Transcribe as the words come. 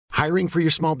Hiring for your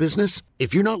small business?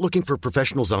 If you're not looking for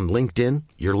professionals on LinkedIn,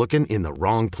 you're looking in the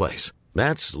wrong place.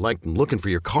 That's like looking for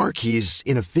your car keys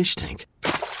in a fish tank.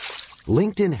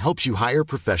 LinkedIn helps you hire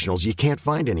professionals you can't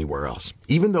find anywhere else,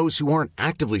 even those who aren't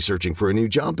actively searching for a new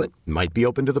job but might be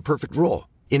open to the perfect role.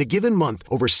 In a given month,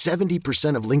 over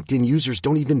 70% of LinkedIn users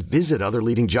don't even visit other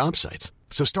leading job sites.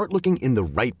 So start looking in the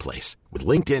right place. With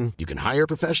LinkedIn, you can hire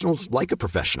professionals like a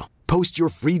professional. Post your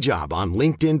free job on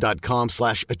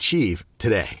linkedin.com/achieve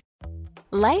today.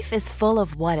 Life is full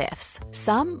of what-ifs.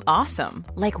 Some awesome,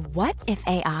 like what if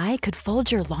AI could fold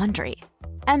your laundry?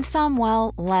 And some,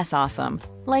 well, less awesome,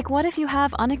 like what if you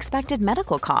have unexpected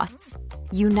medical costs?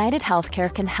 United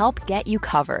Healthcare can help get you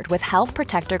covered with Health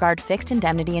Protector Guard fixed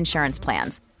indemnity insurance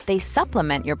plans. They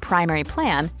supplement your primary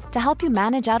plan to help you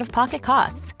manage out-of-pocket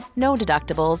costs. No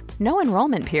deductibles, no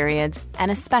enrollment periods,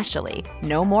 and especially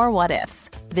no more what-ifs.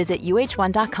 Visit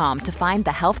uh1.com to find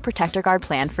the Health Protector Guard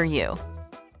plan for you.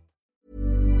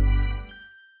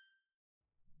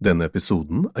 Denne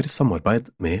episoden i samarbeid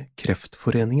med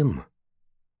Kreftforeningen.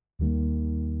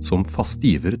 Som fast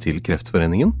giver til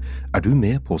Kreftforeningen du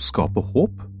med på å skape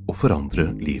håp og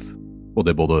forandre liv. Og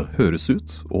det både høres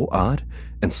ut og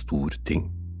en stor ting.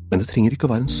 Men det trenger ikke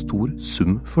å være en stor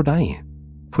sum for deg.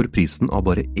 For prisen av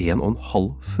bare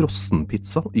 1,5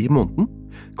 frossenpizza i måneden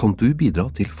kan du bidra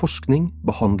til forskning,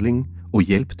 behandling og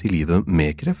hjelp til livet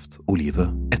med kreft og livet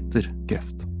etter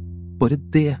kreft. Bare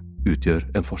det utgjør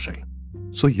en forskjell.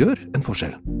 Så gjør en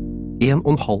forskjell.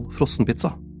 1,5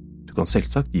 frossenpizza. Du kan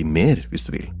selvsagt gi mer hvis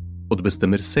du vil, og du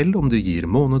bestemmer selv om du gir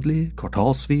månedlig,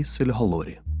 kvartalsvis eller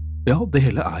halvårig. Ja, det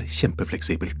hele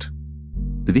kjempefleksibelt.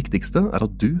 Det viktigste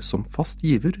at du som fast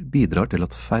giver bidrar til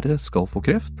at færre skal få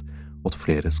kreft, og at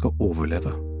flere skal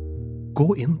overleve.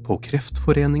 Gå inn på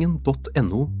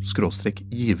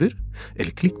kreftforeningen.no/giver,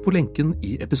 eller klikk på lenken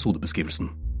i episodebeskrivelsen.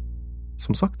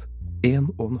 Som sagt,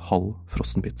 1,5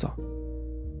 frossenpizza.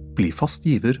 Bli fast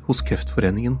giver hos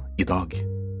Kreftforeningen i dag.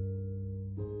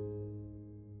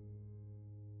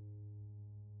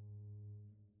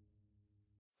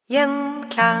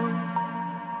 Gjenklang.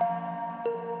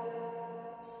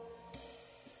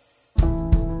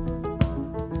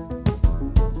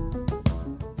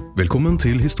 Velkommen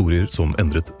til Historier som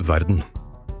endret verden.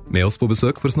 Med oss på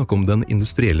besøk for å snakke om den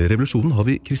industrielle revolusjonen har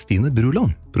vi Kristine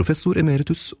Bruland, professor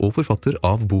emeritus og forfatter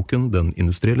av boken Den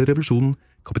industrielle revolusjonen,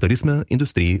 kapitalisme,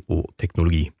 industri og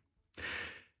teknologi.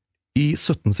 I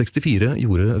 1764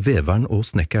 gjorde veveren og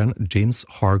snekkeren James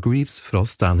Hargreaves fra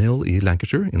Stanhill i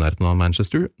Lancashire, i nærheten av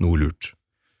Manchester, noe lurt.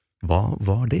 Hva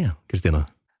var det, Kristine?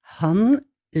 Han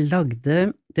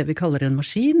lagde det vi kaller en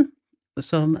maskin,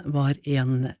 som var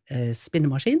en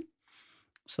spinnemaskin,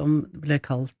 som ble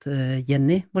kalt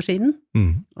Jenny-maskinen,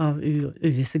 av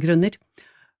uvisse grunner.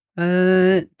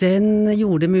 Den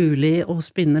gjorde det mulig å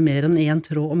spinne mer enn en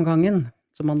tråd om gangen,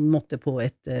 så man måtte på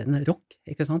en rock,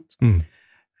 ikke sant?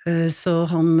 Så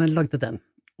han lagde den,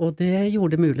 og det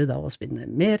gjorde det mulig da å spinne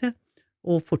mer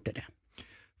og fortere.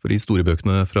 For i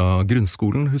historiebøkene fra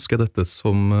grunnskolen husker jeg dette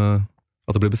som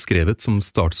at det ble beskrevet som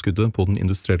startskuddet på den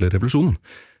industrielle revolusjonen.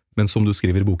 Men som du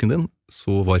skriver i boken din,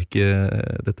 så var ikke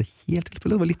dette helt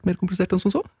tilfellet, det var litt mer komplisert enn som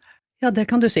så? Ja,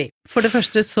 det kan du si. For det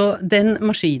første så, den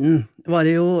maskinen var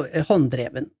jo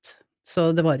hånddrevent.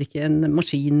 Så det var ikke en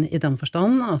maskin i den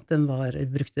forstand at den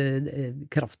brukte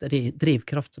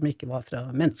drivkraft som ikke var fra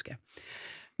mennesket.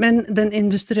 Men den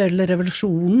industrielle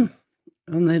revolusjonen,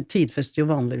 den tidfester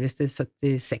jo vanligvis til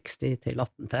 70-60 til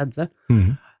 1830.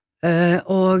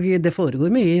 Og det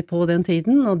foregår mye på den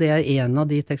tiden, og det en av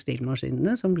de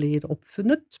tekstilmaskinene som blir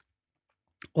oppfunnet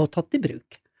og tatt i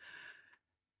bruk.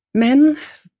 Men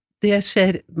det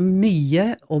skjer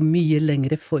mye og mye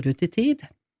lengre forut i tid,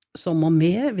 som må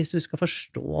med hvis du skal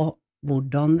forstå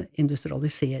hvordan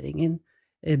industrialiseringen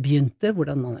begynte,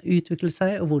 hvordan den har utviklet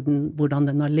seg, og hvordan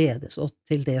den har ledet oss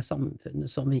til det samfunnet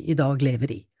som vi i dag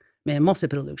lever i, med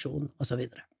masseproduksjon og så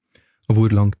videre. Og hvor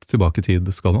langt tilbake i tid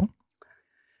skal man?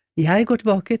 Jeg går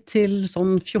tilbake til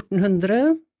sånn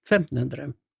 1400,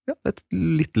 1500. Ja, det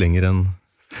litt lenger enn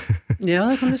ja,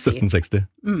 det kan du si. 1760.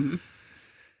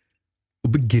 Og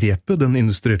begrepet den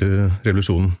industrielle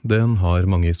revolusjonen, den har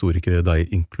mange historikere, deg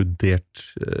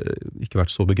inkludert, ikke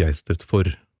vært så begeistret for.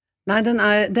 Nei,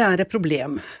 det et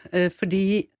problem,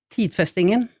 fordi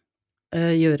tidfestingen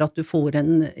gjør at du får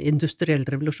en industriell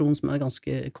revolusjon som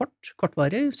ganske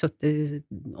kortvarig,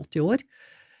 70-80 år,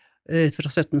 fra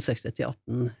 1760 til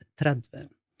 1830.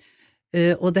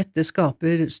 Og dette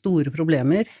skaper store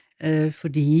problemer,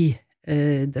 fordi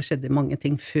det skjedde mange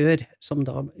ting før som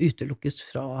da utelukkes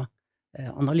fra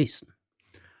analysen.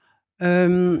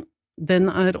 Den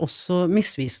også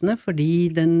misvisende fordi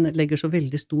den legger så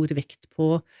veldig stor vekt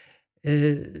på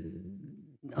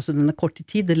altså den kort i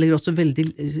tid, det ligger også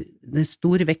veldig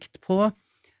stor vekt på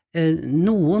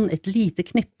et lite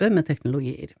knippe med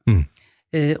teknologier.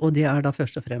 Og det da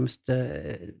først og fremst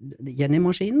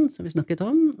Jenny-maskinen, som vi snakket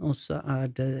om, og så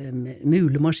det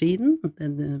mulemaskinen,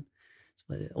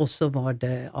 og så var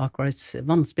det Arkwrights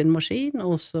vannspinnmaskin,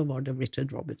 og så var det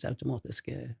Richard Roberts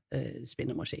automatiske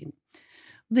spinnemaskin.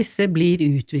 Disse blir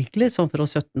utviklet sånn fra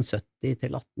 1770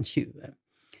 til 1820.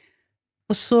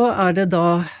 Og så det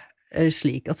da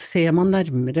slik at ser man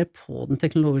nærmere på den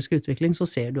teknologiske utvikling, så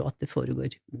ser du at det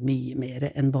foregår mye mer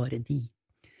enn bare de.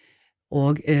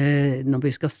 Og når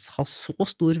vi skal ha så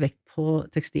stor vekt på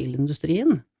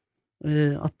tekstilindustrien,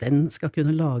 at den skal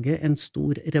kunne lage en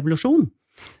stor revolusjon,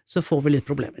 så får vi litt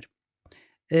problemer.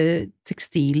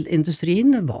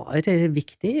 Tekstilindustrien var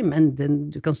viktig, men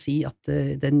du kan si at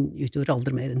den utgjorde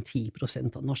aldri mer enn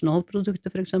 10% av nasjonalproduktet,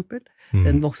 for eksempel.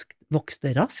 Den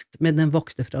vokste raskt, men den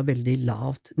vokste fra veldig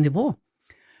lavt nivå.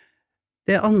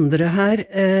 Det andre her,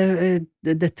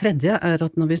 det tredje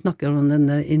at når vi snakker om den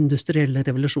industrielle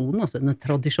revolusjonen, altså den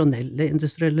tradisjonelle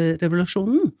industrielle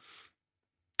revolusjonen,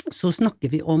 så snakker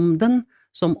vi om den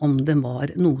som om den var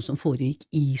noe som foregikk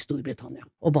i Storbritannia,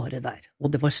 og bare der.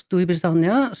 Og det var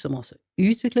Storbritannia som altså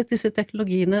utviklet disse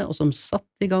teknologiene, og som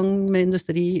satt i gang med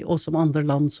industri, og som andre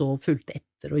land så fulgte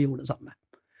etter og gjorde det samme.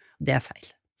 Det feil.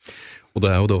 Og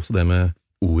det jo det også det med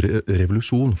ordet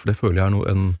revolusjon, for det føler jeg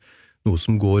noe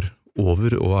som går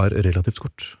over og relativt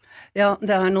kort. Ja,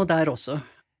 det noe der også.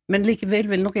 Men likevel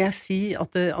vil nok jeg si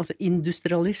at altså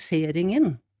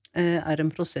industrialiseringen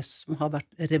en prosess som har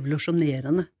vært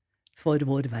revolusjonerende for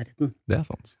vår verden. Det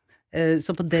sant.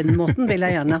 Så på den måten vil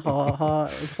jeg gjerne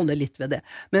holde litt ved det.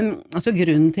 Men altså,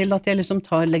 grunnen til at jeg liksom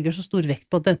legger så stor vekt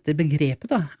på dette begrepet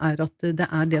da, at det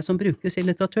det som brukes i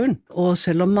litteraturen. Og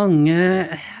selv om mange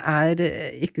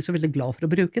ikke så veldig glad for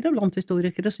å bruke det blant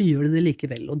historikere, så gjør de det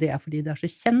likevel. Og det fordi det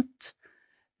så kjent,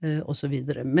 og så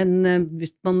videre. Men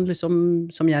hvis man liksom,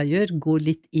 som jeg gjør, går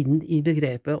litt inn i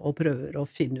begrepet og prøver å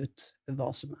finne ut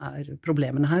hva som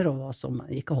problemene her, og hva som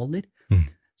ikke holder,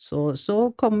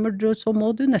 så må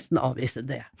du nesten avvise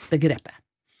det begrepet.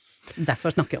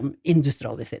 Derfor snakker jeg om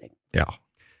industrialisering. Ja,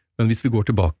 men hvis vi går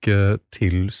tilbake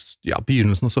til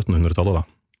begynnelsen av 1700-tallet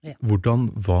da, hvordan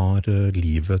var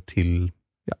livet til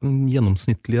den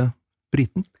gjennomsnittlige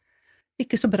briten?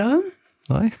 Ikke så bra.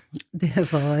 Nei. Det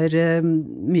var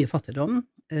mye fattigdom.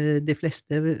 De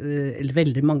fleste, eller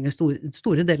veldig mange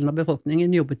store delen av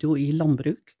befolkningen jobbet jo i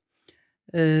landbruk.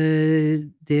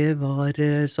 Det var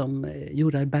som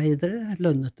jordarbeidere,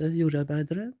 lønnete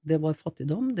jordarbeidere. Det var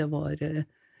fattigdom. Det var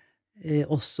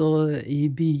også i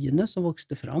byene som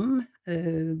vokste fram,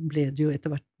 ble det jo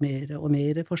etter hvert mer og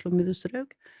mer forslumrede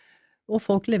strøk. Og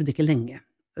folk levde ikke lenge.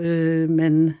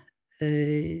 Men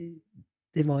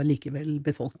det var likevel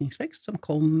befolkningsvekst som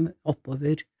kom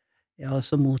oppover,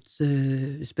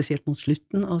 spesielt mot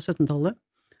slutten av 1700-tallet.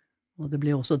 Og det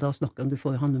ble også da snakket om, du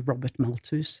får han Robert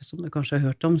Malthus, som du kanskje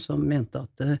har hørt om, som mente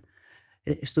at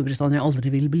Storbritannia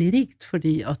aldri ville bli rikt,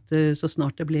 fordi at så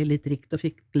snart det ble litt rikt og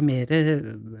fikk mer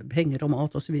penger og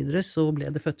mat og så videre, så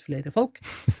ble det født flere folk,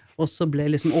 og så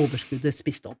ble liksom overskuddet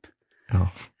spist opp. Ja.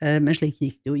 Men slik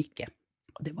gikk det jo ikke.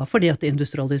 Det var fordi at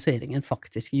industrialiseringen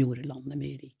faktisk gjorde landet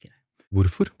mye rikere.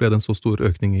 Hvorfor ble det en så stor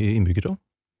økning i innbyggere?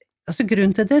 Altså,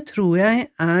 grunnen til det tror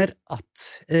jeg at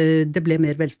det ble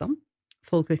mer velstand.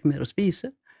 Folk fikk mer å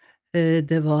spise.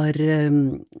 Det var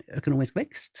økonomisk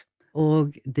vekst,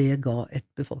 og det ga et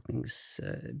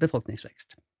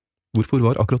befolkningsvekst. Hvorfor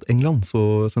var akkurat England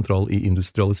så sentral i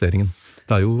industrialiseringen?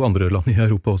 Det jo andre land i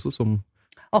Europa også som...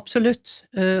 Absolutt,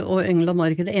 og England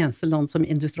var ikke det eneste land som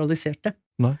industrialiserte.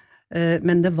 Nei.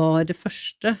 Men det var det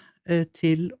første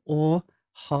til å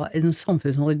ha en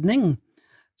samfunnsordning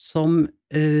som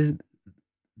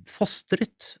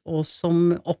fostret og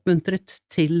som oppmuntret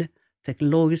til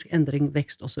teknologisk endring,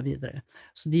 vekst og så videre.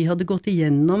 Så de hadde gått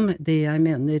igjennom det jeg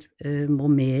mener må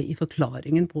med i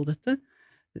forklaringen på dette,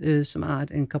 som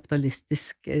en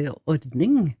kapitalistisk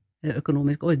ordning,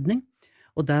 økonomisk ordning,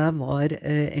 og der var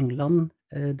England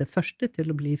det første til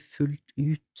å bli fullt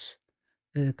ut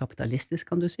kapitalistisk,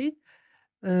 kan du si,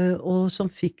 og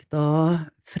som fikk da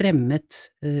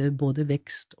fremmet både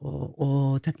vekst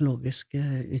og teknologisk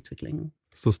utvikling.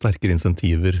 Så sterkere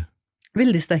insentiver?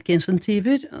 Veldig sterke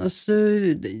insentiver. Altså,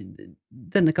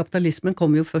 denne kapitalismen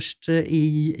kom jo først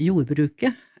i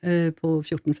jordbruket på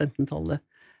 14-15-tallet,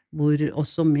 hvor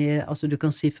også med, altså du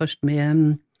kan si først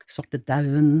med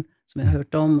svartedauden, som jeg har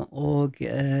hørt om, og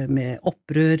med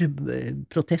opprør,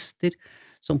 protester,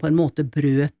 som på en måte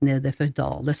brøt ned det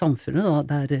feudale samfunnet,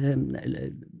 da, der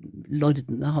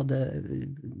lordene hadde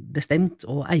bestemt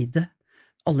og eide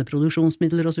alle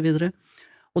produksjonsmidler og så videre.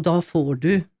 Og da får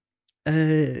du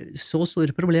så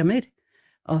store problemer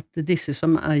at disse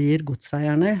som eier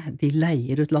godseierne, de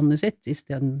leier ut landet sitt,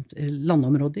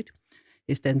 landområder,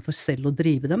 i stedet for selv å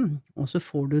drive dem. Og så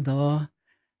får du da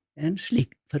en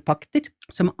slik forpakter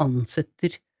som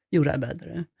ansetter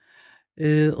jordarbeidere.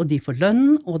 Og de får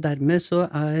lønn, og dermed så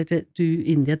du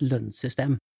inne i et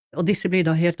lønnssystem. Og disse blir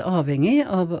da helt avhengig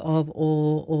av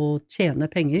å tjene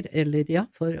penger, eller ja,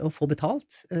 for å få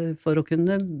betalt, for å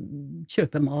kunne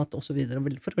kjøpe mat og så videre,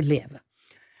 for å leve.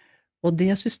 Og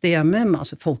det systemet,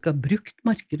 altså folk har brukt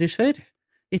markeder før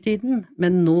i tiden,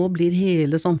 men nå blir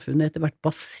hele samfunnet etter hvert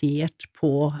basert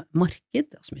på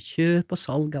marked, altså med kjøp og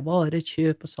salg av varer,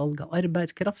 kjøp og salg av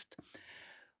arbeidskraft.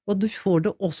 Og du får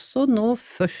det også nå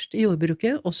først i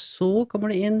jordbruket, og så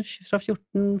kommer det inn fra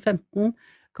 14-15,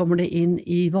 kommer det inn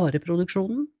i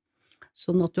vareproduksjonen,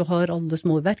 sånn at du har alle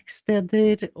små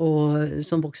verksteder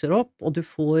som vokser opp, og du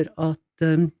får at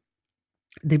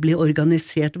det blir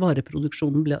organisert,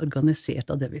 vareproduksjonen blir organisert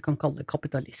av det vi kan kalle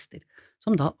kapitalister,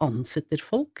 som da ansetter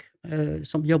folk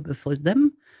som jobber for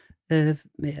dem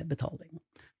med betaling.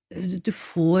 Du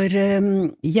får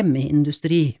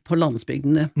hjemmeindustri på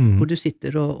landsbygdene, hvor du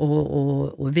sitter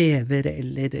og vever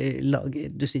eller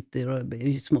lager, du sitter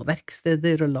i små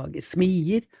verksteder og lager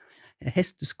smier,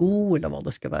 hestesko eller hva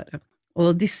det skal være.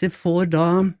 Og disse får da,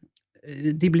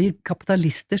 de blir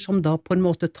kapitalister som da på en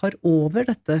måte tar over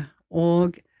dette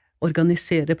og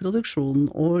organiserer produksjonen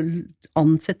og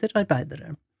ansetter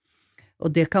arbeidere. Og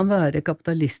det kan være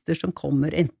kapitalister som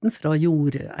kommer enten fra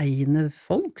jordeiende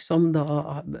folk, som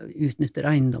da utnytter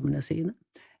eiendommene sine,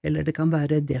 eller det kan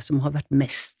være det som har vært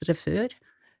mestre før,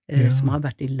 som har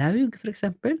vært i laug for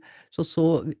eksempel, så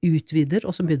utvider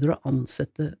og så begynner å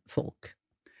ansette folk.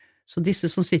 Så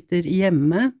disse som sitter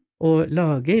hjemme og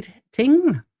lager ting,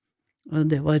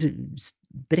 og det var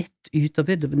bredt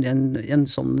utover, en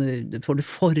sånn, får du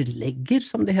forlegger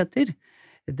som det heter,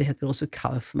 det heter også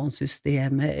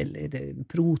Kaufmann-systemet, eller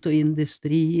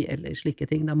protoindustri, eller slike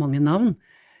ting, det mange navn.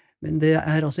 Men det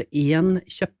altså en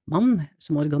kjøpmann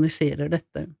som organiserer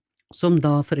dette, som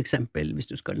da for eksempel,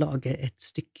 hvis du skal lage et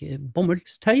stykke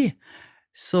bomullstøy,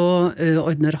 så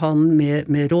ordner han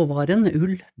med råvaren,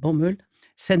 ull, bomull,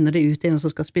 sender det ut til en som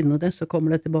skal spinne det, så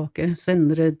kommer det tilbake,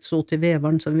 sender det så til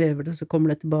veveren som vever det, så kommer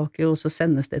det tilbake, og så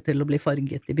sendes det til å bli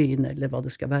farget i byen, eller hva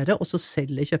det skal være, og så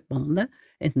selger kjøpmannen det,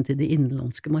 enten til det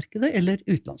innenlandske markedet, eller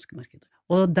utenlandske markedet.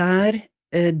 Og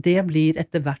det blir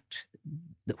etter hvert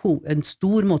en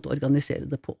stor måte å organisere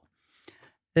det på.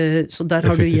 Så der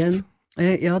har du igjen,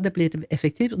 ja, det blir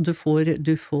effektivt, og du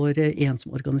får en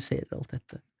som organiserer alt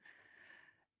dette.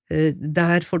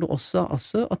 Der får du også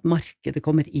at markedet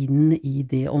kommer inn i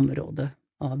det området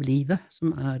av livet,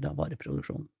 som da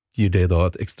vareproduksjon. Gir det da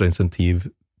et ekstra insentiv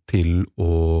til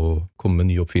å komme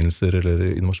med nye oppfinnelser eller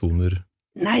innovasjoner?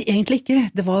 Nei, egentlig ikke.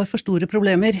 Det var for store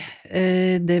problemer.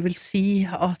 Det vil si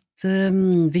at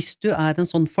hvis du en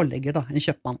sånn forlegger, da, en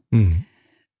kjøpmann,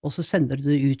 og så sender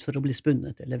du det ut for å bli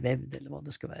spunnet eller vevd, eller hva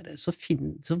det skal være, så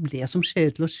det som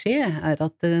skjer til å skje,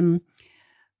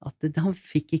 at han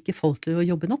fikk ikke folk til å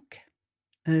jobbe nok.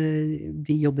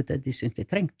 De jobbet det de syntes de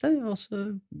trengte, og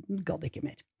så ga det ikke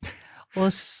mer. Og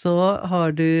så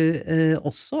har du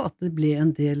også at det ble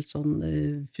en del sånn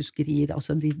fuskerier,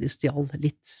 altså de stjal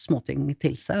litt småting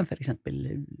til seg, for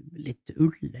eksempel litt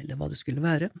ull, eller hva det skulle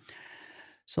være.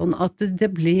 Sånn at det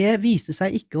viste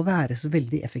seg ikke å være så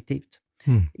veldig effektivt.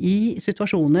 I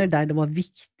situasjoner der det var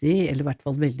viktig, eller i hvert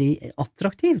fall veldig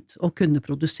attraktivt, å kunne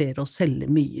produsere og selge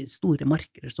mye store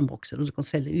markeder som vokser, og du kan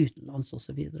selge utenlands og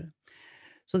så videre.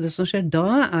 Så det som skjer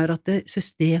da at det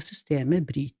systemet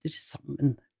bryter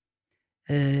sammen,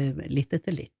 litt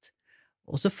etter litt.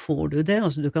 Og så får du det,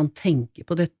 altså du kan tenke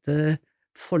på dette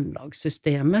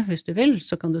forlagssystemet, hvis du vil,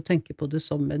 så kan du tenke på det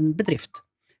som en bedrift.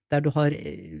 Der du har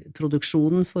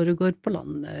produksjonen foregår på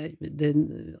landet,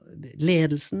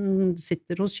 ledelsen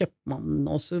sitter hos kjøpmannen,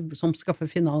 også, som skaffer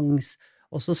finans,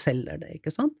 og så selger det,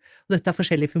 ikke sant? Og dette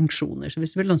forskjellige funksjoner, så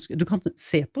hvis du vil ønske, du kan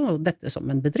se på dette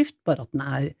som en bedrift, bare at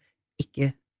den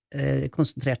ikke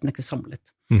konsentrert, den ikke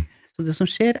samlet. Så det som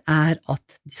skjer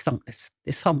at de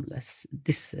samles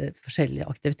disse forskjellige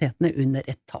aktivitetene under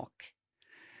et tak.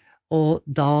 Og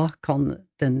da kan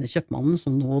den kjøpmannen,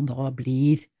 som nå da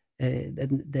blir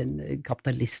den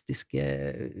kapitalistiske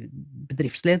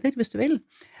bedriftsleder, hvis du vil,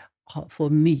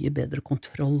 får mye bedre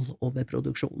kontroll over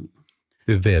produksjonen.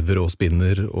 Du vever og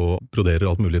spinner og broderer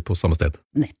alt mulig på samme sted.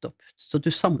 Nettopp. Så du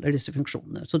samler disse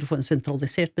funksjonene. Så du får en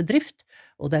sentralisert bedrift,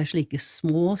 og det slike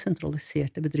små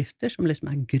sentraliserte bedrifter som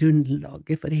liksom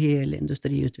grunnlaget for hele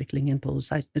industriutviklingen på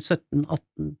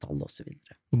 17-18-tallet og så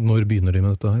videre. Når begynner de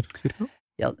med dette her, cirka?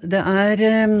 Ja, det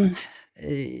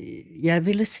jeg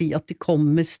ville si at de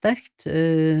kommer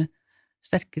sterkere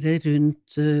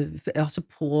rundt, altså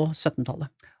på 1700-tallet.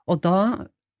 Og da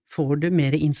får du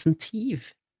mer insentiv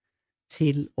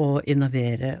til å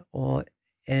innovere og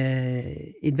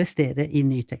investere i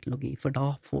ny teknologi, for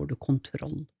da får du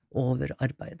kontroll over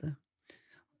arbeidet.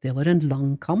 Det var en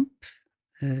lang kamp,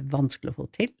 vanskelig å få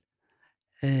til,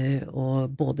 og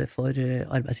både for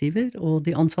arbeidsgiver og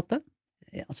de ansatte.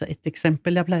 Altså et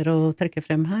eksempel jeg pleier å trekke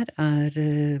frem her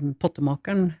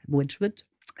pottemakeren Wedgwood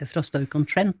fra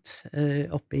Stoke-on-Trent,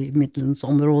 oppe i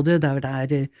Midlands-området, der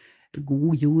det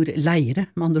god jord, leire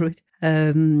med andre ord.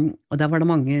 Og der var det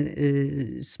mange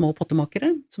små pottemakere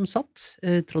som satt.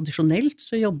 Tradisjonelt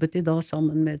så jobbet de da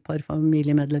sammen med et par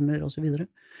familiemedlemmer og så videre.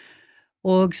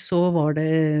 Og så var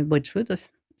det Wedgwood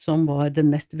som var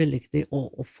den mest vellykkede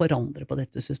å forandre på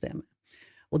dette systemet.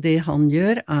 Og det han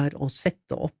gjør å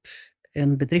sette opp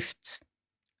en bedrift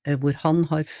hvor han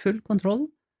har full kontroll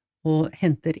og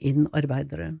henter inn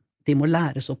arbeidere. De må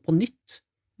læres opp på nytt.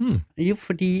 Jo,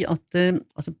 fordi at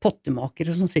altså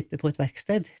pottemakere som sitter på et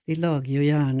verksted, de lager jo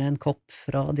gjerne en kopp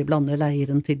fra de blander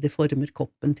leiren til de former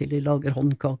koppen, til de lager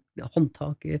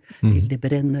håndtaket, til de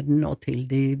brenner den, og til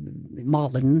de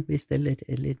maler den, hvis det,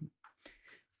 eller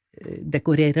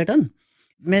dekorerer den.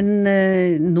 Men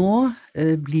nå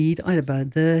blir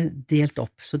arbeidet delt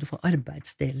opp, så du får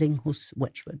arbeidsdeling hos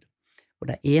Wedgwood. Hvor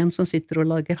det en som sitter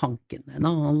og lager hanken, en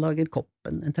annen lager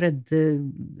koppen, en tredje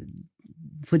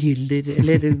forgyller,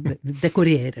 eller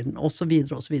dekorerer den, og så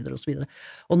videre, og så videre, og så videre.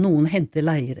 Og noen henter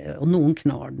leire, og noen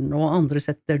knar den, og andre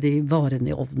setter de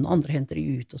varene i ovnen, andre henter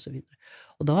de ut, og så videre.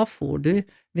 Og da får du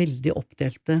veldig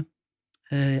oppdelte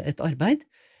et arbeid,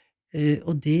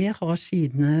 og det har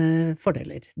sine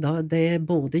fordeler. Da det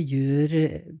både gjør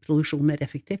produksjon mer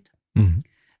effektivt.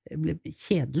 Det blir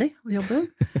kjedelig å jobbe,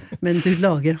 men du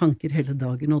lager hanker hele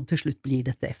dagen, og til slutt blir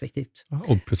dette effektivt.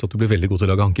 Og pluss at du blir veldig god til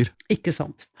å lage hanker. Ikke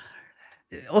sant.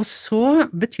 Og så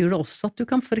betyr det også at du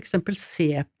kan for eksempel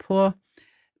se på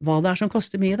hva det som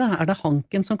koster mye da. Det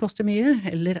hanken som koster mye,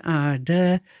 eller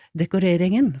det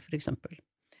dekoreringen, for eksempel?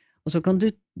 Og så kan du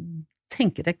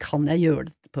tenke deg, kan jeg gjøre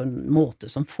det på en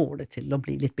måte som får det til å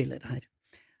bli litt billigere her?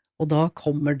 Og da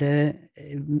kommer det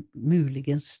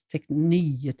muligens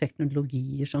nye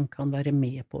teknologier som kan være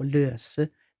med på å løse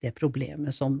det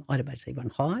problemet som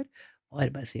arbeidsgiveren har. Og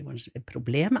arbeidsgiverens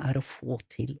problem å få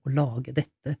til å lage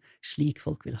dette slik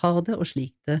folk vil ha det, og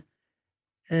slik det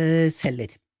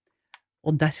selger.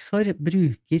 Og derfor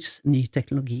brukes ny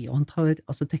teknologi. Og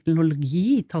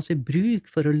teknologi tas i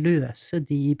bruk for å løse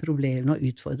de problemene og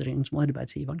utfordringene som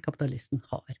arbeidsgiveren, kapitalisten,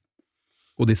 har.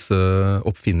 Og disse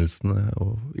oppfinnelsene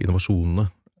og innovasjonene,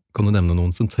 kan du nevne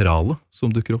noen sentrale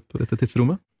som dukker opp i dette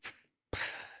tidsrommet?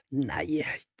 Nei,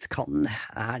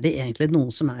 det egentlig noen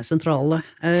som sentrale?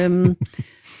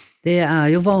 Det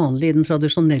jo vanlig i den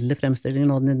tradisjonelle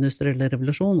fremstillingen av den industrielle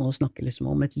revolusjonen å snakke liksom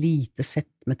om et lite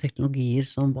sett med teknologier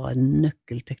som var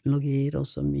nøkkelteknologier og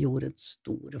som gjorde en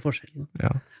store forskjell.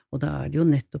 Ja. Og da det jo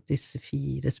nettopp disse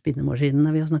 4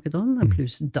 spinnemaskinene vi har snakket om,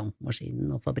 pluss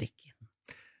dampmaskinen og fabrikken.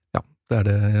 Ja, det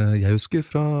det jeg husker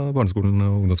fra barneskolen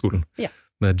og ungdomsskolen. Ja.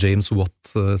 Med James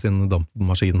Watt sin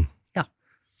dampmaskin. Ja.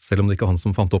 Selv om det ikke var han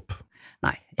som fant opp.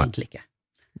 Nei, egentlig ikke.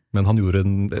 Men han gjorde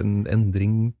en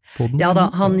endring på den? Ja da,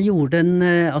 han gjorde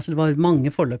det var mange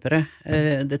forløpere.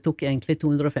 Det tok egentlig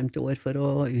 250 år for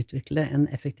å utvikle en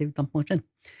effektiv dampmaskin.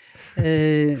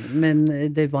 Men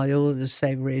det var jo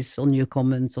Saveries og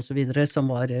Newcomen og så videre, som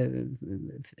var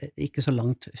ikke så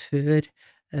langt før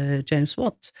James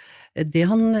Watt. Det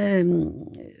han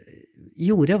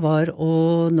gjorde var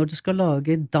når du skal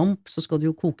lage damp, så skal du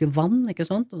jo koke vann, ikke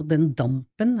sant? Og den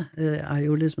dampen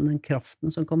jo liksom den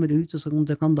kraften som kommer ut, og som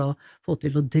du kan da få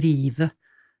til å drive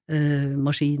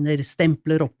maskiner,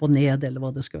 stempler opp og ned, eller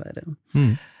hva det skal være.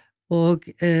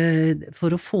 Og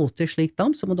for å få til slik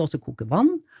damp, så må du også koke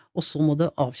vann, og så må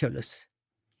det avkjøles.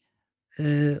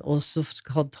 Og så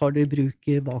tar du i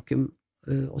bruk vakuum,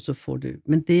 og så får du,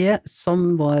 men det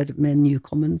som var med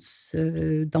Newcomens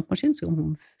dampmaskin, som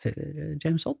kom før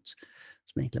James Watt,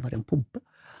 som egentlig var en pumpe,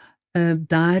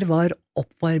 der var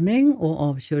oppvarming og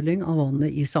avkjøling av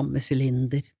vannet i samme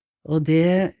sylinder, og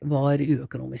det var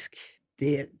uøkonomisk.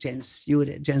 Det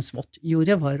James Watt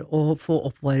gjorde var å få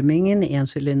oppvarmingen i en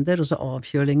sylinder, og så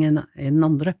avkjølingen i den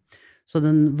andre. Så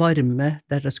den varme,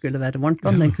 der det skulle være varmt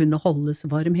vann, den kunne holdes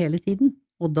varm hele tiden,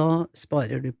 og da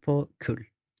sparer du på kull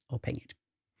og penger.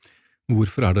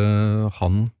 Hvorfor det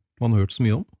han man har hørt så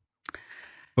mye om?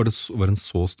 Var den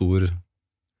så stor?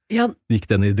 Ja. Gikk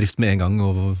den i drift med en gang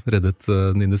og reddet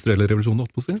den industrielle revolusjonen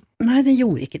opp på seg? Nei, den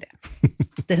gjorde ikke det.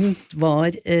 Den var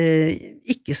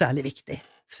ikke særlig viktig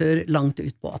før langt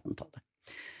ut på 1800-tallet.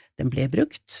 Den ble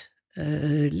brukt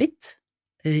litt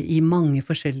i mange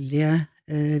forskjellige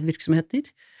virksomheter.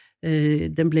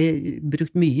 Den ble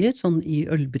brukt mye sånn i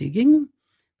ølbrygging,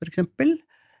 for eksempel,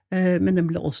 men den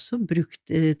ble også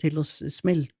brukt til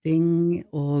smelting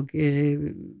og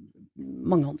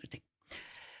mange andre ting.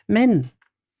 Men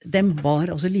den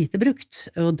var altså lite brukt,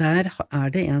 og der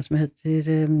det en som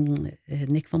heter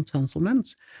Nick von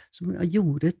Tunzelmans, som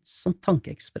gjorde et sånt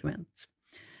tankeeksperiment.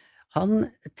 Han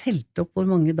telte opp hvor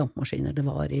mange dampmaskiner det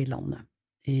var i landet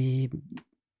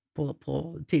på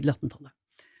tidlig 1800-tallet.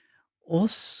 Og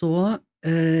så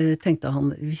tenkte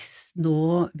han, hvis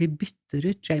nå vi bytter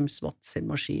ut James Watt sin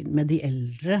maskin med de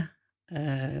eldre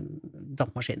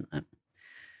dampmaskinene,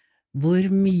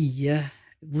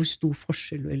 hvor stor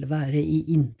forskjell vil det være i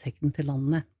inntekten til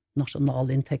landet,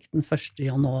 nasjonalinntekten 1.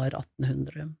 januar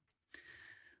 1800.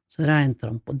 Så regnet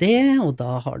han på det, og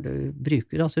da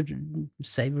bruker altså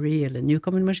Savory eller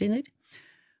Newcomen-maskiner,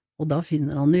 og da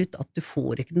finner han ut at du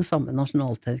får ikke den samme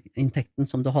nasjonalinntekten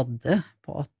som du hadde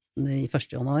i 1.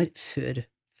 januar før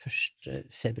 1.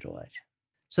 februar.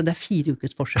 Så det 4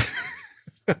 ukers forskjell.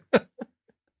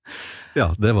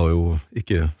 Ja, det var jo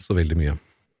ikke så veldig mye.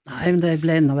 Nei, men det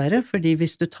ble enda verre, fordi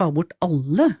hvis du tar bort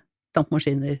alle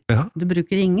dampmaskiner, du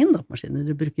bruker ingen dampmaskiner,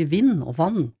 du bruker vind og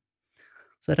vann,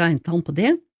 så regnet han på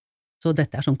det, så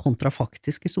dette sånn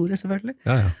kontrafaktisk historie selvfølgelig,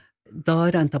 da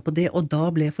regnet han på det, og da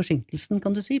ble forsinkelsen,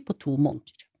 kan du si, på 2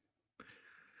 måneder.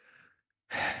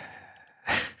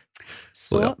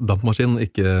 Så ja, dampmaskin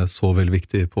ikke så veldig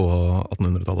viktig på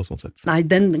 1800-tallet sånn sett. Nei,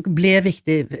 den ble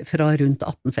viktig fra rundt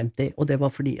 1850, og det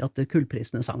var fordi at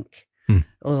kullprisene sank.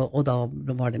 Og da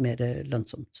var det mer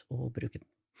lønnsomt å bruke den.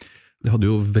 Det hadde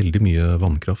jo veldig mye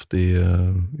vannkraft i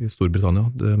Storbritannia,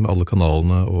 med alle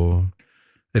kanalene og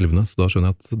elvene, så da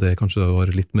skjønner jeg at det kanskje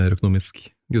var litt mer økonomisk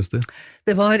gunstig.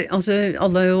 Det var, altså,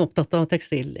 alle jo opptatt av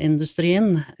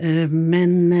tekstilindustrien,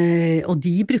 og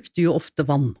de brukte jo ofte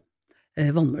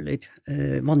vannmøller,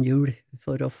 vannhjul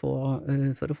for å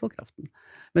få kraften.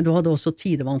 Men du hadde også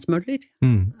tidevannsmøller,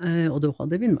 og du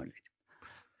hadde vindmøller.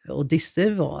 Og disse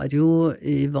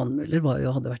vannmøller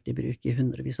hadde vært i bruk i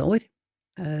hundrevis av år.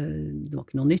 Det var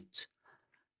ikke noe nytt,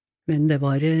 men det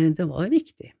var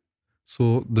viktig.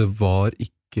 Så det var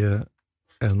ikke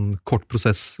en kort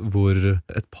prosess hvor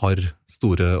et par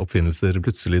store oppfinnelser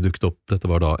plutselig dukket opp. Dette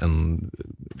var da en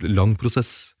lang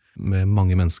prosess med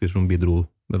mange mennesker som bidro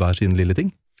med hver sin lille ting?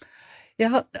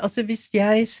 Ja, altså hvis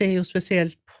jeg ser jo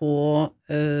spesielt på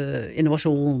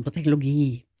innovasjon, på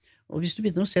teknologi, og hvis du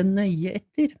begynner å se nøye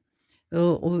etter,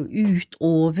 og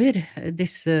utover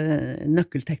disse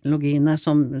nøkkelteknologiene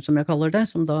som jeg kaller det,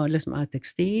 som da liksom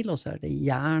tekstil, og så det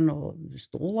jern og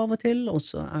stål av og til, og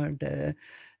så det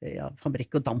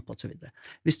fabrikk og damp og så videre.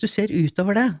 Hvis du ser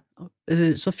utover det,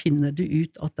 så finner du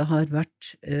ut at det har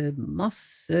vært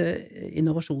masse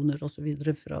innovasjoner og så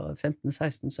videre fra 15-,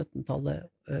 16-, 17-tallet,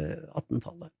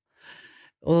 18-tallet.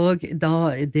 Og da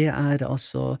det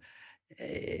altså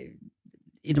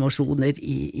innovasjoner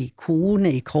i korn,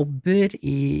 i kobber,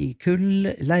 i kull,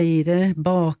 leire,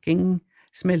 baking,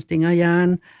 smelting av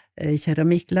jern,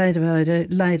 keramikk,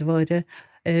 leirvare.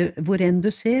 Hvor enn du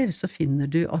ser, så finner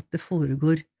du at det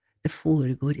foregår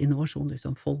innovasjon,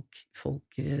 liksom folk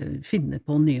finner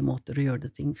på nye måter å gjøre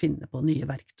det ting, finner på nye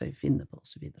verktøy, finner på og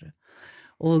så videre.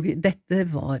 Og dette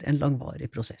var en langvarig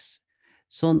prosess.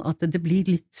 Sånn at det blir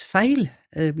litt feil,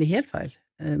 blir helt feil,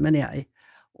 mener jeg,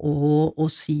 å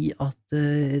si at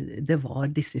det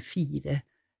var disse 4-5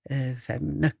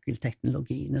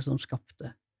 nøkkelteknologiene som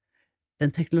skapte. Den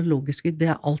teknologiske,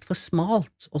 det alt for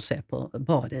smalt å se på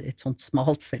bare et sånt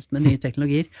smalt felt med nye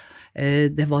teknologier.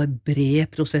 Det var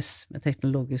bred prosess med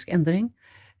teknologisk endring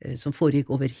som foregikk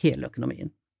over hele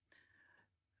økonomien.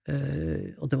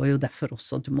 Og det var jo derfor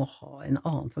også at du må ha en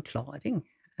annen forklaring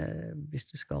hvis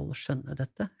du skal skjønne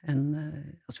dette.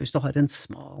 Altså hvis du har en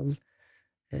smal,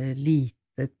 lite,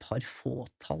 et par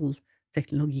fåtall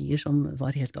teknologier som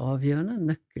var helt avgjørende,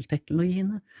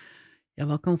 nøkkelteknologiene. Ja,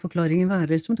 hva kan forklaringen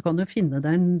være? Du kan jo finne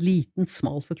deg en liten,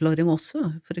 smal forklaring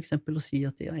også. For eksempel å si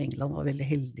at England var veldig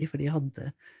heldig, for de hadde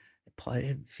et par,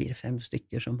 4-5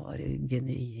 stykker som var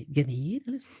genier,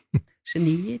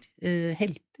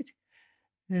 helter.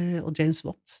 Og James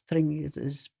Watt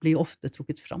blir ofte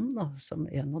trukket fram da, som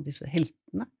en av disse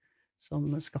heltene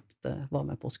som var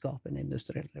med på å skape en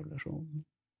industriell revolusjon.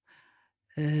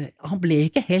 Han ble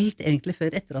ikke helt egentlig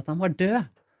før etter at han var død.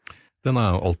 Den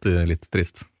jo alltid litt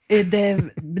trist. I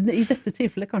dette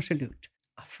tilfellet kanskje lurt,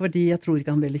 fordi jeg tror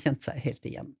ikke han ville kjent seg helt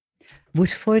igjen.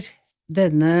 Hvorfor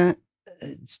denne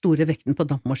store vekten på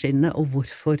dampmaskinene, og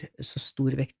hvorfor så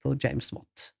stor vekt på James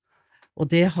Watt? Og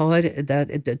det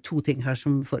er to ting her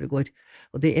som foregår.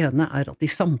 Og det ene er at i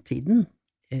samtiden,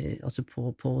 altså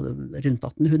på rundt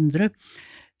 1800,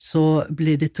 så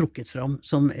ble det trukket fram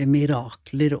som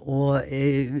mirakler, og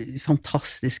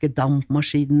fantastiske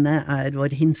dampmaskinene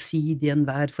var hinsidig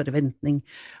enhver forventning,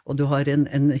 og du har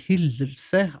en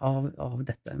hyllelse av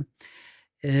dette.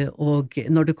 Og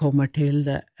når det kommer til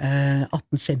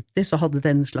 1850, så hadde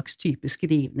den slags type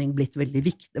skrivning blitt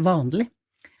veldig vanlig.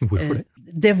 Hvorfor det?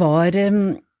 Det var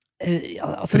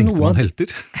altså Trengte man helter?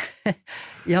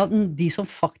 Ja, de som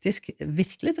faktisk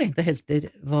virkelig trengte helter,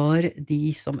 var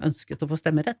de som ønsket å få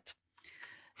stemmerett.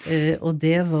 Og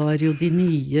det var jo de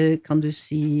nye, kan du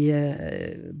si,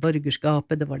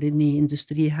 borgerskapet, det var de nye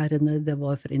industriherrene, det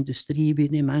var fra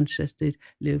industribyene i Manchester,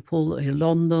 Liverpool og i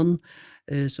London,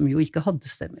 som jo ikke hadde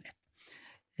stemmerett.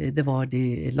 Det var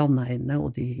de landeierne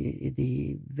og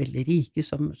de veldig rike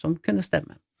som kunne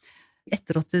stemme.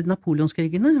 Etter at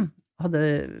Napoleonskrigene hadde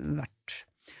vært,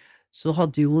 så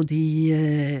hadde jo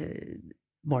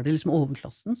var det liksom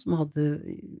overklassen som hadde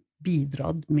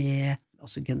bidratt med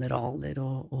altså generaler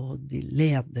og de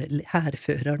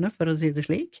hærførerne, for å si det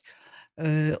slik.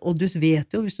 Og du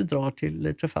vet jo, hvis du drar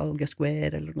til Trafalgar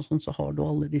Square eller noe sånt, så har du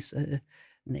alle disse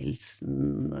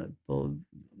Nelson på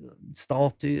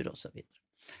statuer og så videre.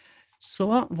 Så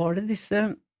var det disse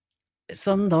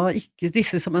som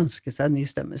ønsket seg en ny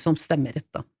stemme, som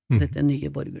stemmerett da, dette nye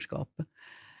borgerskapet.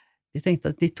 De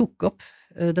tenkte at de tok opp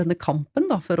denne kampen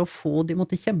da, for å få, de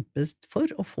måtte kjempe for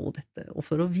å få dette, og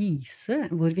for å vise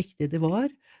hvor viktig det var,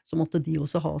 så måtte de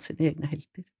også ha sine egne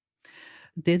helter.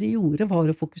 Det de gjorde var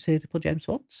å fokusere på James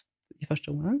Watt i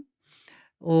første omgang,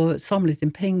 og samlet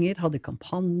inn penger, hadde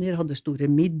kampanjer, hadde store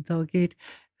middager,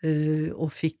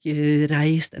 og fikk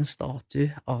reist en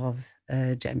statue av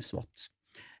James Watt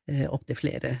opp til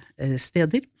flere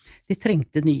steder. De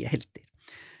trengte nye helter.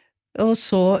 Og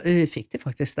så fikk de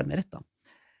faktisk stemmerett da.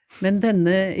 Men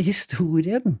denne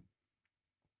historien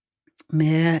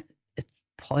med et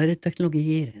par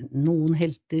teknologier, noen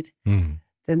helter,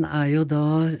 den jo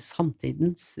da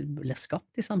ble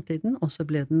skapt i samtiden, og så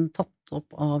ble den tatt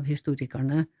opp av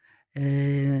historikerne i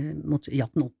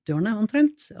 1880-årene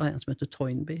omtrent, av en som heter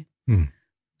Toynbee.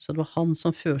 Så det var han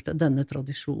som førte denne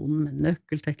tradisjonen med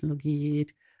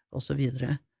nøkkelteknologier og så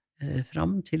videre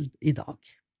fram til i dag.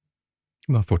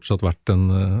 Det har fortsatt vært en,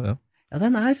 ja. Ja,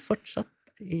 den fortsatt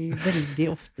veldig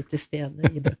ofte til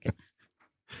stede i bøkene.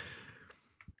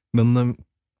 Men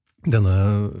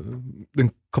den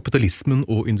kapitalismen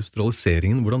og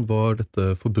industrialiseringen, hvordan var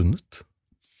dette forbundet?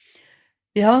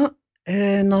 Ja,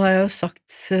 nå har jeg jo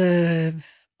sagt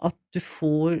at du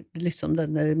får liksom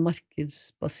denne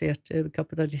markedsbaserte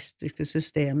kapitalistiske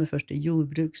systemet, først i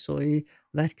jordbruk, så i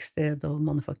verksted og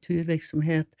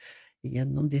manufakturvirksomhet,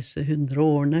 gjennom disse 100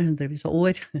 årene, hundrevis av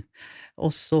år, og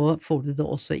så får du det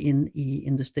også inn i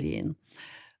industrien.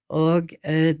 Og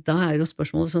da jo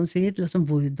spørsmålet som sier, liksom,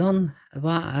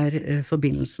 hva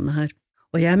forbindelsen her?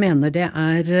 Og jeg mener det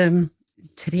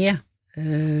 3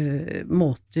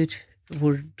 måter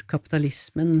hvor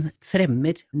kapitalismen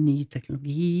fremmer ny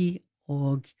teknologi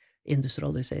og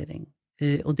industrialisering.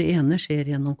 Og det ene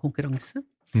skjer gjennom konkurranse,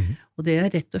 og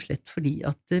det rett og slett fordi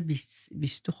at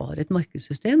hvis du har et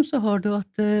markedssystem, så har du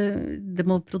at det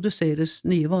må produseres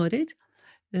nye varer,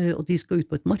 og de skal ut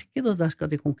på et marked, og der skal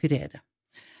de konkurrere.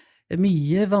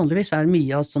 Vanligvis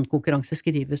mye av sånn konkurranse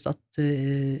skrives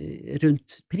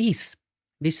rundt pris.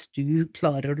 Hvis du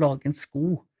klarer å lage en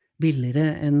sko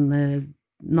billigere enn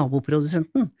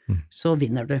naboprodusenten, så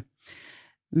vinner du.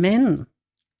 Men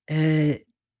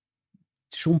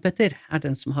Schumpeter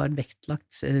den som har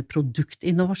vektlagt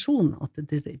produktinnovasjon, at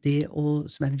det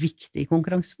som viktig i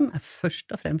konkurransen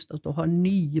først og fremst at du har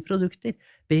nye produkter,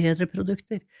 bedre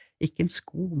produkter, ikke en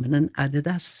sko, men en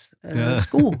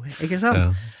Adidas-sko, ikke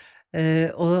sant?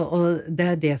 Ja. Og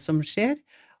det det som skjer,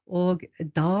 og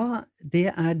da,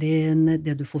 det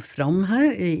det du får fram her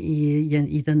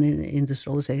i denne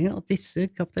industrialiseringen, at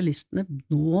disse kapitalistene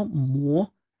nå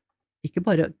må, ikke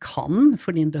bare kan,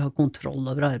 fordi de har kontroll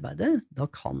over arbeidet, da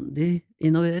kan de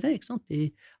innovere, ikke sant? De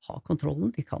har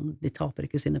kontrollen, de taper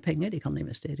ikke sine penger, de kan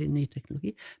investere i ny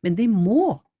teknologi, men de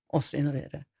må også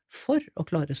innovere for å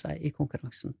klare seg i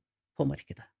konkurransen på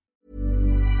markedet.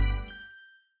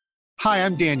 Hi,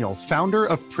 I'm Daniel, founder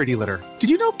of Pretty Litter.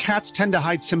 Did you know cats tend to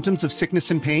hide symptoms of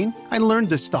sickness and pain? I learned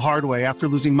this the hard way after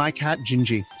losing my cat,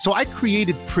 Gingy. So I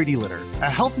created Pretty Litter, a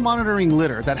health monitoring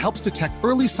litter that helps detect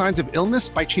early signs of illness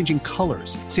by changing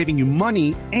colors, saving you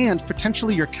money and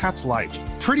potentially your cat's life.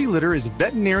 Pretty Litter is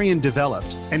veterinarian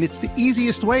developed, and it's the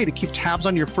easiest way to keep tabs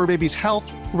on your fur baby's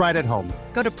health right at home.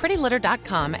 Go to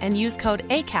prettylitter.com and use code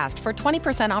ACAST for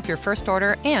 20% off your first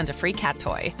order and a free cat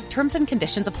toy. Terms and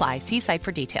conditions apply. See site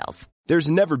for details.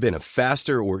 There's never been a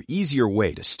faster or easier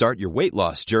way to start your weight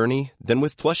loss journey than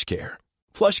with PlushCare.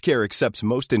 PlushCare accepts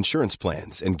most insurance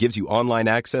plans and gives you online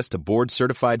access to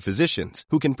board-certified physicians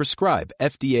who can prescribe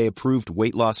FDA-approved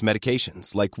weight loss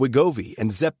medications like Wegovy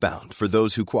and Zepbound for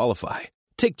those who qualify.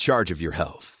 Take charge of your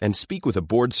health and speak with a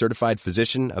board-certified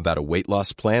physician about a weight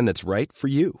loss plan that's right for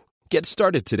you. Get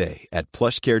started today at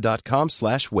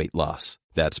plushcare.com/weight-loss.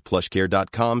 That's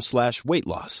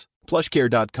plushcare.com/weight-loss.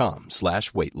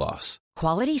 plushcare.com/weight-loss.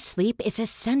 Quality sleep is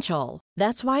essential.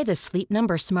 That's why the Sleep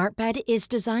Number Smart Bed is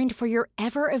designed for your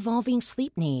ever-evolving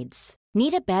sleep needs.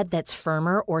 Need a bed that's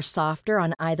firmer or softer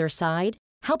on either side?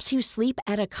 Helps you sleep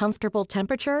at a comfortable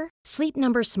temperature? Sleep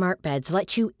Number Smart Beds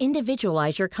let you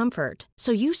individualize your comfort,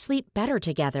 so you sleep better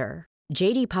together.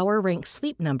 J.D. Power ranks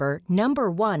Sleep Number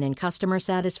 #1 in customer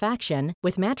satisfaction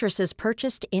with mattresses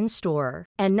purchased in-store.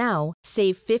 And now,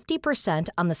 save 50%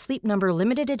 on the Sleep Number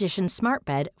Limited Edition Smart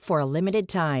Bed for a limited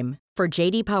time. For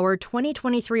J.D. Power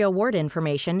 2023 award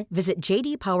information, visit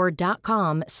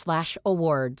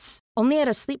jdpower.com/awards. Only at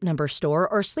a Sleep Number store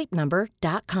or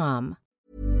sleepnumber.com.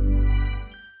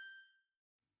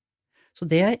 Så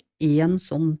det en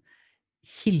sånn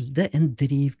kilde, en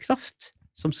drivkraft,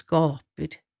 som skaper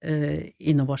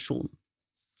innovasjon.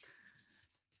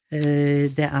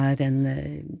 Det en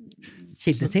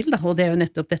kilde til, da, og det jo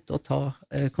nettopp dette å ta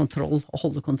kontroll, og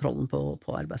holde kontrollen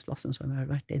på arbeidsplassen, som vi har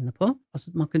vært inne på. Altså,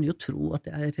 man kunne jo tro at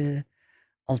det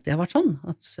alltid har vært sånn,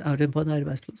 at du på en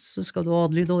arbeidsplass, så skal du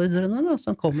adlyde ordrene da,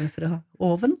 som kommer fra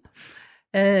oven.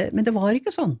 Men det var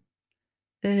ikke sånn.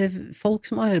 Folk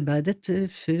som arbeidet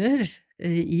før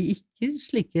i ikke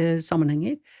slike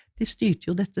sammenhenger, de styrte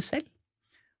jo dette selv.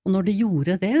 Og når de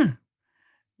gjorde det,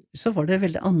 så var det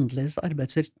veldig annerledes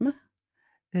arbeidsrytme,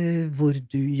 hvor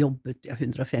du jobbet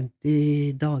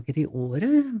 150 dager i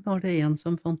året, var det en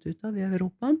som fant ut av i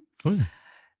Europa. Oi.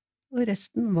 Og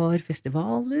resten var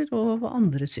festivaler og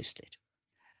andre sysler.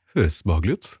 Høres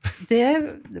behagelig ut. Det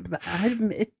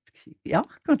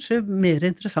kanskje mer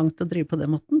interessant å drive på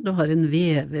den måten. Du har en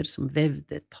vever som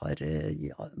vevde et par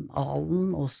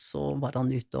alen, og så var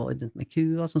han ute og ordnet med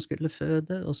kua som skulle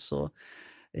føde, og så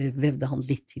vevde han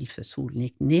litt til før solen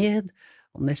gikk ned,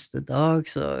 og neste dag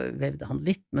så vevde han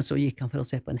litt, men så gikk han for å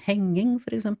se på en henging,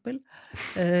 for eksempel,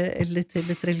 eller til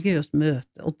et religiøst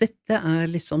møte. Og dette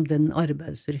liksom den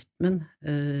arbeidsrytmen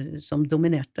som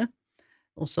dominerte,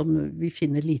 og som vi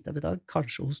finner lite av i dag,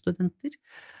 kanskje hos studenter,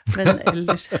 men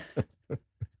ellers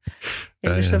vi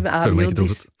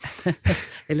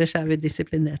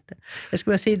disiplinerte. Jeg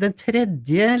skal bare si, den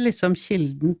tredje liksom,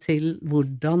 kilden til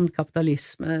hvordan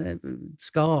kapitalisme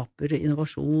skaper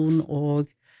innovasjon og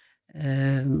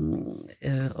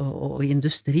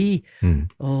industri,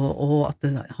 og at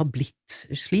det har blitt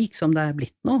slik som det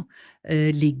blitt nå,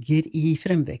 ligger i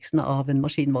fremveksten av en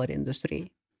maskinvareindustri.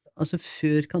 Altså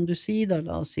før kan du si, da,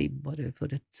 la oss si bare for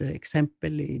et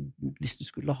eksempel, hvis du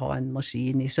skulle ha en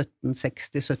maskin i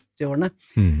 1760-70-årene,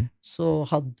 så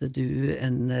hadde du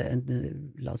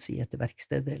la oss si et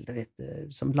verksted eller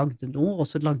som lagde noe, og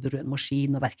så lagde du en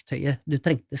maskin og verktøyet du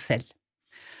trengte selv.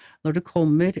 Når det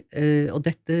kommer, og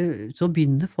dette, så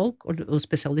begynner folk å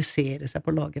spesialisere seg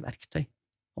på å lage verktøy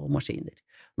og maskiner.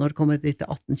 Når det kommer til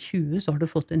 1820, så har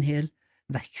du fått en hel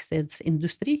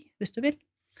verkstedsindustri, hvis du vil,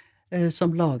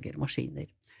 som lager maskiner.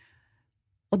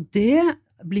 Og det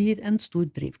blir en stor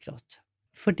drivkraft,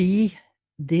 fordi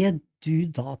det du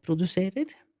da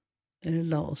produserer,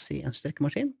 la oss si en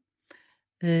strekkemaskin,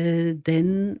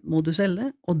 den må du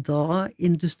selge, og da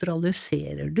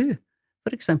industrialiserer du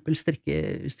for eksempel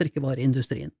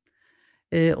strikkevareindustrien.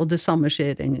 Og det samme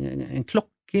skjer en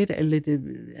klokker, eller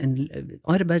en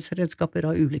arbeidsredskaper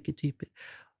av ulike typer.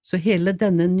 Så hele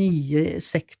denne nye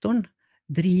sektoren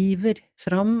driver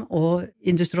fram og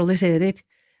industrialiserer.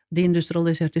 De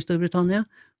industrialiserte i Storbritannia,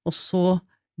 og så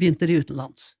begynte de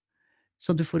utenlands.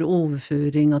 Så du får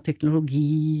overføring av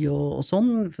teknologi og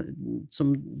sånn,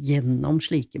 som gjennom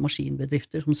slike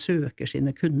maskinbedrifter som søker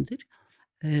sine kunder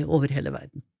over hele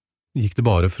verden. Gikk det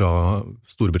bare fra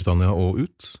Storbritannia og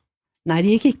ut? Nei,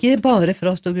 det gikk ikke bare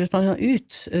fra Storbritannia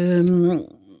ut.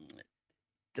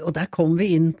 Og der kom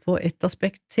vi inn på et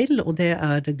aspekt til, og det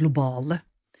det globale.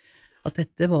 At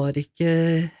dette var ikke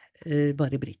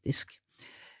bare britisk.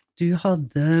 Du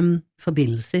hadde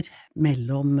forbindelser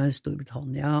mellom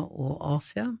Storbritannia og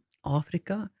Asia,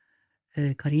 Afrika,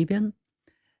 Karibien,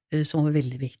 som var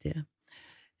veldig viktige.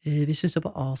 Hvis vi ser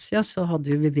på Asia, så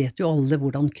vi vet jo alle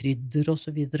hvordan krydder og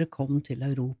så videre kom til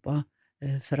Europa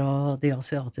fra de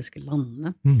asiatiske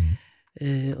landene.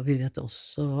 Og vi vet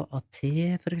også at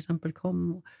te for eksempel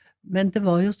kom. Men det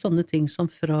var jo sånne ting som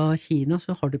fra Kina,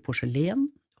 så har du porselen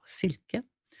og silke.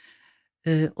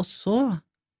 Og så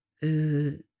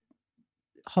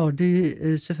har du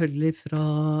selvfølgelig fra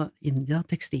India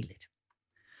tekstiler.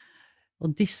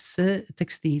 Og disse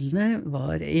tekstilene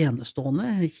var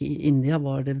enestående. India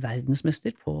var det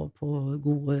verdensmester på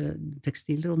gode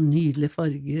tekstiler og nydelige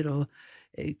farger og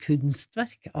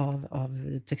kunstverk av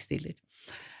tekstiler.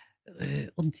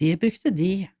 Og det brukte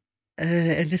de,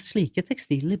 eller slike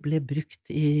tekstiler ble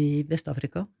brukt i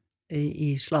Vest-Afrika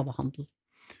i slavehandel.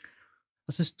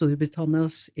 Altså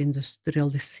Storbritannias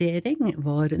industrialisering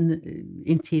var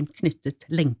intimt knyttet,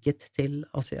 lenket til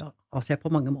Asia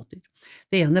på mange måter.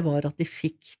 Det ene var at de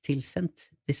fikk tilsendt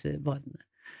disse varene,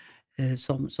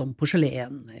 som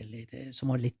porselen, eller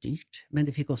som var litt dyrt, men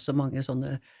de fikk også mange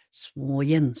sånne små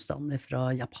gjenstander fra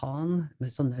Japan,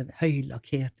 med sånne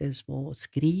høylakkerte små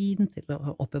skrin til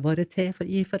å oppbevare te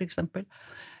for eksempel.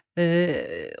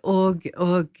 Og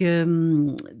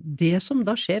det som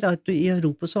da skjer er at i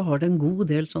Europa så har det en god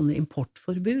del sånne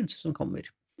importforbud som kommer.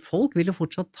 Folk vil jo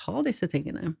fortsatt ha disse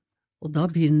tingene, og da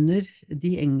begynner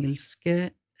de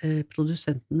engelske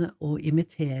produsentene å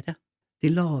imitere.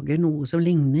 De lager noe som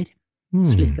ligner,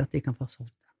 slik at de kan få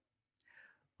solgt det.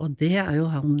 Og det er jo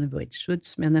han Wedgwood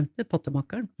som jeg nevnte,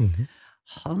 pottemakeren.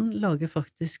 Han lager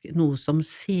faktisk noe som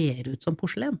ser ut som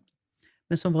porselen,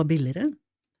 men som var billigere,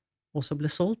 og som ble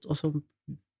solgt, og som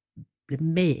ble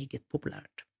meget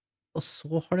populært. Og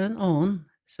så har du en annen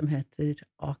som heter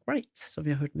Arkwright, som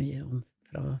vi har hørt mye om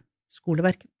fra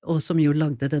skoleverket, og som jo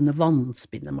lagde denne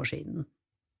vannspinnemaskinen.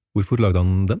 Hvorfor lagde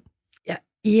han den? Ja,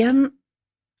 en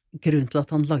grunn til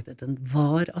at han lagde den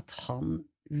var at han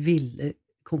ville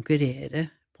konkurrere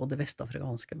på det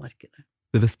vestafrikanske markedet.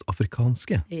 Det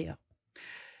vestafrikanske? Ja.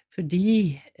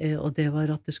 Fordi, og det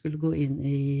var at det skulle gå inn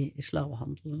i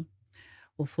slavehandelen,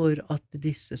 og for at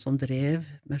disse som drev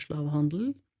med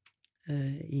slavehandel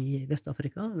i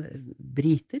Vest-Afrika,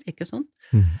 briter, ikke sant?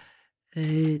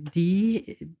 De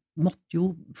måtte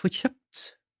jo få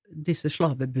kjøpt disse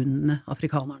slavebundne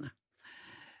afrikanerne.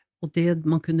 Og det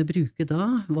man kunne bruke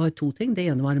da var to ting. Det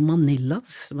ene var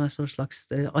manillas, som er en slags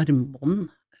armbånd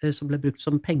som ble brukt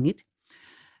som penger,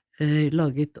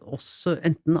 laget også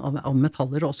enten av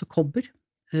metaller og også kobber,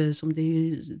 som de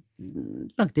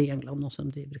lagde i England og som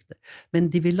de brukte. Men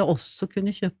de ville også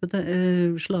kunne kjøpe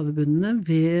slavebundene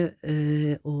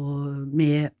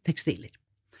med tekstiler.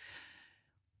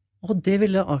 Og det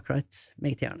ville Arkwright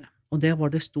meget gjerne. Og det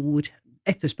var det stor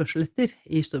etterspørsel etter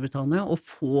i Storbritannia å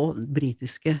få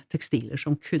britiske tekstiler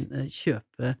som kunne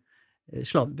kjøpe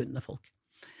slavebundne folk.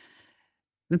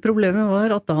 Men problemet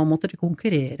var at da måtte de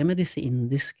konkurrere med disse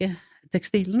indiske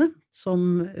tekstilene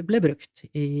som ble brukt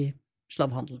i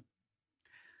slavehandelen.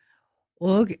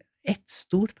 Og et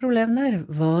stort problem der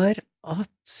var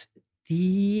at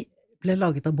de ble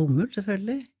laget av bomull,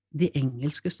 selvfølgelig. De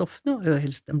engelske stoffene, og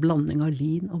helst en blanding av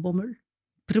lin og bomull.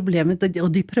 Problemet,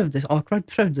 og Arkwright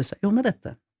prøvde seg jo med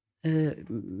dette,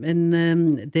 men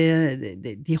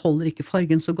de holder ikke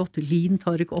fargen så godt, lin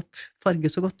tar ikke opp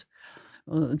farge så godt,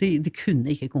 og de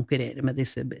kunne ikke konkurrere med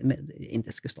disse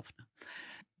indiske stoffene.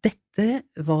 Dette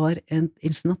var en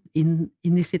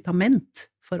incitament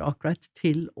for Arkwright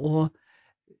til å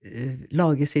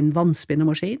lage sin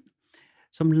vannspinnemaskin,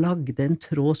 som lagde en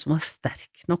tråd som var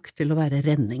sterk nok til å være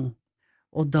renning.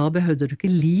 Og da behøvde du ikke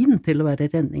lin til å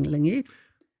være renning lenger.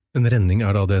 En renning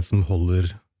er da det som holder...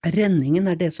 Renningen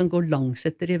er det som går langs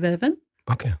etter i veven,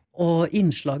 Okay. Og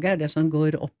innslaget er det som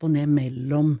går opp og ned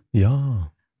mellom. Ja.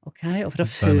 Ok, og fra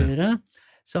før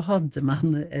så hadde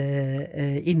man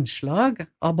innslag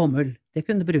av bomull. Det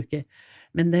kunne du bruke.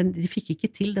 Men de fikk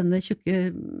ikke til denne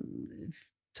tjukke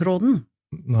tråden.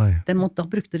 Nei. Da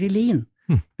brukte de lin.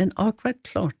 Men Arkwright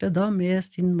klarte da med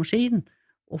sin maskin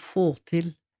å få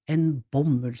til en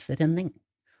bomullsrenning.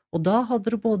 Og da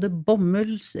hadde du både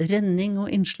bomullsrenning og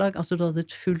innslag, altså du hadde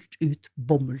et fullt ut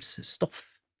bomullsstoff.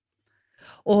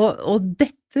 Og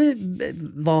dette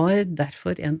var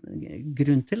derfor en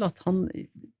grunn til at han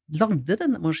lagde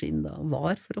denne maskinen da,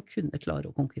 var for å kunne klare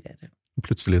å konkurrere.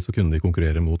 Plutselig så kunne de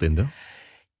konkurrere mot India?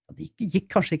 De gikk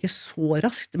kanskje ikke så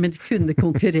raskt, men de kunne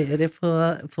konkurrere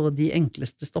på de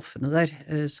enkleste stoffene der,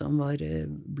 som var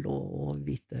blå og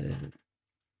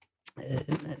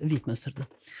hvitmønstrede.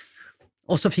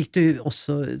 Og så fikk du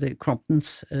også Cromptons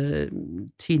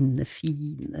tynne,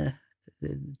 fine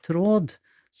tråd,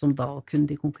 som da kunne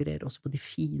de konkurrere også på de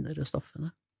finere stoffene.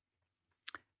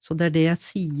 Så det det jeg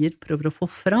sier, prøver å få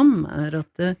fram,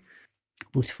 at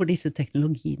hvorfor disse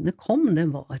teknologiene kom, det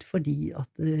var fordi at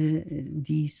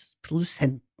de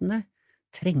produsentene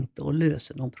trengte å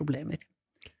løse noen problemer.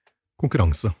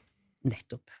 Konkurranse.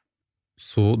 Nettopp.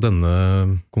 Så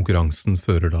denne konkurransen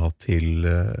fører da til, i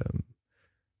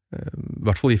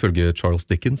hvert fall ifølge Charles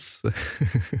Dickens,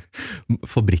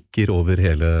 fabrikker over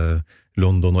hele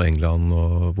London og England,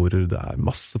 og hvor det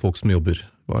masse folk som jobber.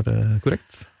 Var det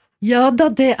korrekt? Ja da,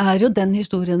 det jo den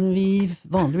historien vi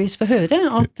vanligvis får høre,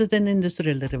 at den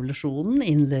industrielle revolusjonen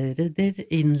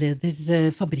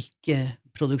innleder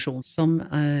fabrikkproduksjon som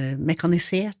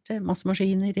mekaniserte masse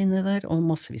maskiner inne der, og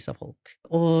massevis av folk.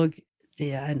 Og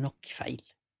det nok feil.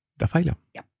 Det feil, ja.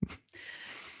 Ja.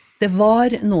 Det var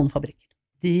noen fabrikker.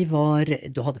 Du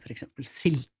hadde for eksempel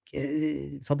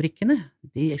silkefabrikkene.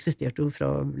 De eksisterte jo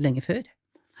fra lenge før.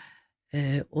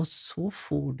 Og så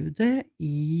får du det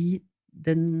i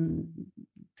den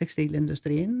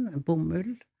tekstilindustrien,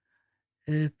 bomull,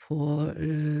 på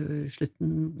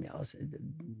slutten,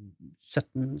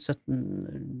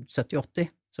 70-80,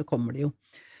 så kommer det jo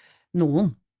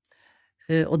noen.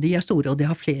 Og de store, og de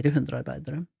har flere hundre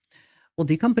arbeidere. Og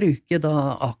de kan bruke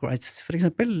da Arkwrights, for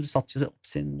eksempel, satt jo opp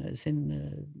sin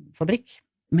fabrikk.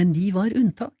 Men de var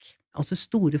unntak. Altså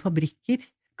store fabrikker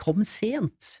kom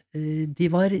sent. De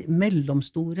var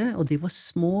mellomstore, og de var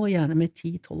små, gjerne med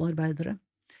 10-12 arbeidere.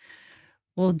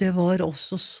 Og det var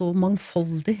også så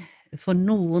mangfoldig for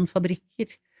noen fabrikker.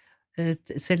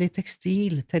 Selv i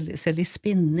tekstil, selv i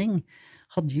spinning,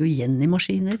 hadde jo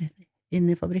Jenny-maskiner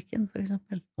inne i fabrikken, for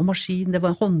eksempel. Og det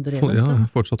var hånddrevet. Ja,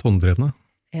 fortsatt hånddrevne.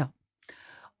 Ja.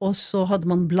 Og så hadde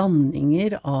man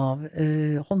blandinger av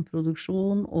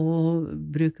håndproduksjon og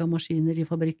bruk av maskiner i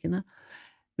fabrikkene.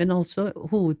 Men altså,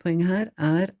 hovedpoenget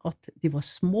her at de var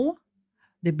små,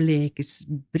 det ble ikke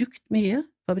brukt mye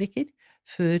fabrikker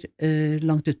før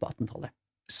langt ut på 1800-tallet.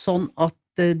 Sånn at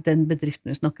den bedriften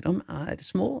vi snakker om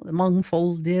små,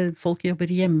 mangfoldige, folk jobber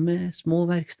hjemme, små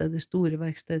verksteder, store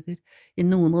verksteder. I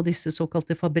noen av disse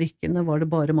såkalte fabrikkene var det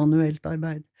bare manuelt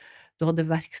arbeid. Du hadde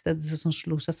verksteder som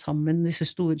slo seg sammen, disse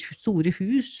store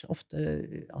hus, ofte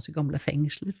altså gamle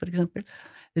fengsler for eksempel,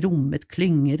 rommet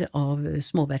klynger av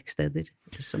småverksteder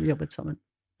som jobbet sammen.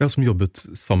 Ja, som jobbet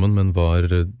sammen, men var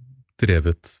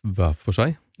drevet hver for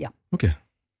seg? Ja. Ok,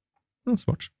 ja,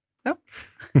 smart. Ja,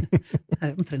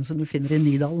 det omtrent som du finner i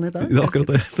Nydalen i dag. Det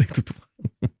akkurat det jeg tenkte på.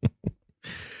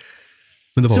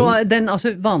 Så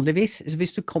altså vanligvis,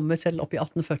 hvis du kommer selv opp i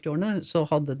 1840-årene, så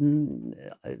hadde den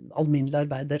alminnelige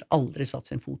arbeider aldri satt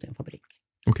sin fot i en fabrikk.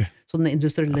 Okay. Så den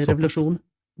industrielle revolusjonen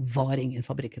var ingen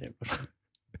fabrikkrevolusjon.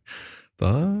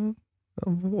 Da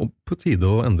det på tide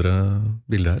å endre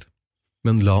bildet her.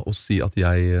 Men la oss si at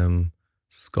jeg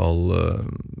skal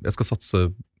satse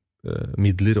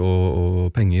midler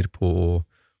og penger på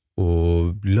å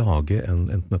lage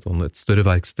enten et større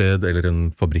verksted eller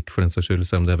en fabrikk for den saks skyld,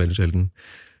 selv om det veldig sjelden.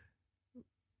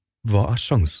 Hva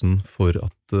sjansen for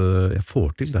at jeg får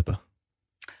til dette?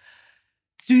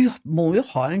 Du må jo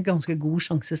ha en ganske god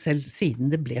sjanse selv, siden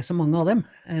det ble så mange av dem.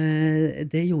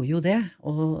 Det gjorde jo det,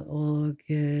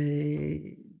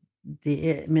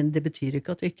 men det betyr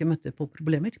ikke at du ikke møtte på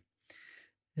problemer.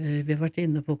 Vi har vært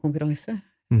inne på konkurranse,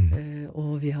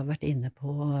 og vi har vært inne på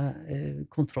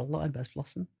kontroll av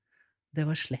arbeidsplassen. Det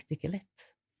var slett ikke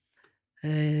lett.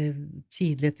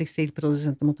 Tidlige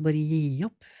tekstilprodusenter måtte bare gi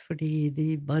opp, fordi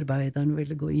de arbeiderne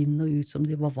ville gå inn og ut som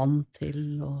de var vant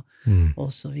til, og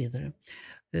så videre.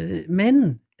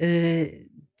 Men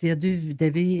det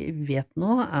vi vet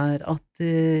nå at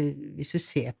hvis vi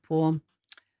ser på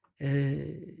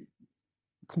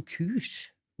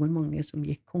konkurs, hvor mange som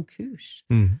gikk konkurs,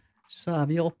 så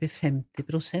vi jo oppe i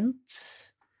 50%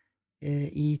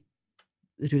 i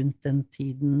rundt den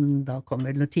tiden da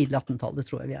kommer, eller tidlig 1800-tallet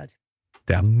tror jeg vi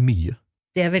Det mye.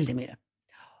 Det veldig mye.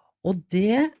 Og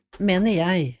det mener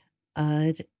jeg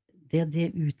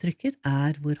det uttrykker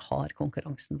hvor hard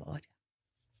konkurransen var.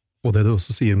 Og det du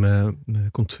også sier med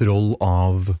kontroll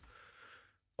av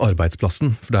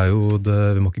arbeidsplassen, for det jo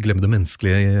vi må ikke glemme det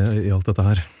menneskelige i alt dette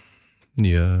her.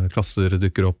 Nye klasser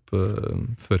dukker opp,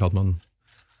 før hadde man,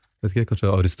 vet ikke,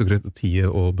 kanskje aristokratiet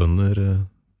og bønder,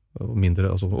 og mindre,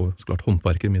 altså, og klart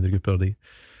håndverkere, mindre grupper av de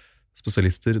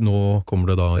spesialister. Nå kommer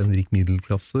det da en rik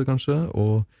middelklasse, kanskje,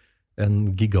 og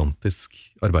en gigantisk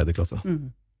arbeiderklasse.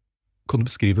 Kan du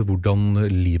beskrive hvordan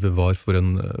livet var for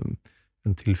en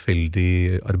en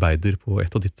tilfeldig arbeider på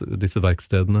et av disse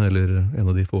verkstedene, eller en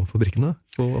av de få fabrikkene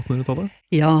på 1800-tallet?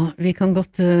 Ja, vi kan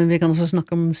også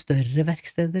snakke om større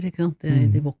verksteder, ikke sant?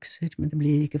 De vokser, men det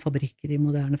blir ikke fabrikker i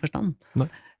moderne forstand. Nei.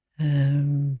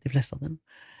 De fleste av dem.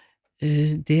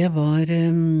 Det var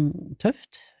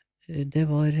tøft. Det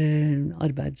var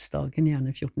arbeidsdagen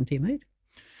gjerne 14 timer.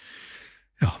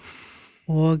 Ja.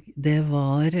 Og det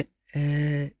var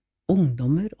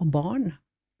ungdommer og barn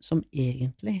som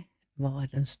egentlig var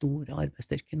den store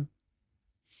arbeidsstyrken.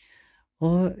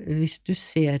 Og hvis du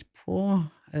ser på,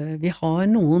 vi har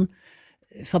noen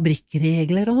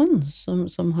fabrikkregler og sånn,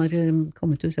 som har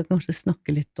kommet ut, jeg kan kanskje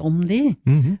snakke litt om de,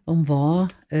 om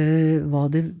hva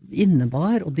det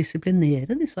innebar å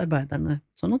disiplinere disse arbeiderne,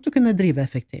 sånn at du kunne drive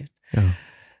effektivt. Ja.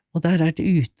 Og der et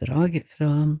utdrag fra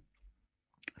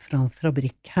en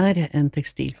fabrikk her, en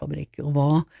tekstilfabrikk,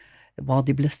 og hva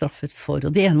de ble straffet for.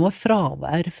 Og det ene var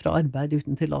fravær fra arbeid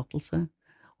uten tillatelse.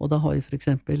 Og da har vi for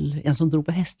eksempel en som dro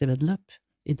på hestevedløp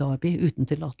i Derby uten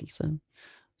tillatelse.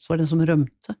 Så var det en som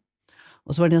rømte.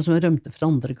 Og så var det en som rømte for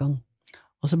andre gang.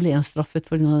 Og så ble en straffet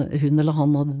for hun eller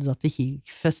han hadde dratt til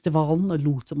Hig-festivalen og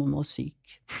lot som om han var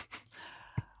syk.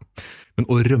 Men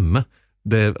å rømme,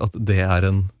 at det er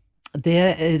en... Det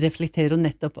reflekterer jo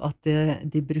nettopp at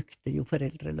de brukte jo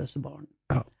foreldreløse barn.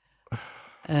 Ja.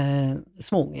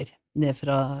 Småunger, ned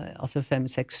fra 5,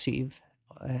 6, 7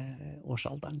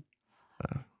 årsalderen.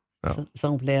 Ja.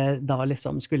 Som ble da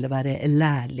skulle være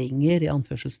lærlinger i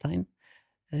anførselstegn,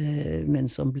 men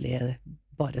som ble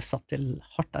bare satt til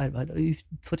hardt arbeid og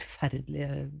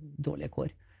forferdelige dårlige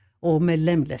kår. Og med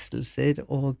lemlestelser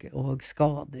og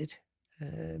skader.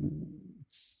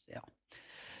 Ja.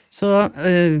 Så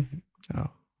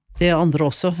det andre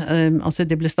også,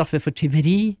 de ble straffet for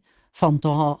tyveri, fant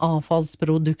å ha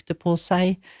avfallsprodukter på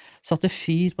seg, satte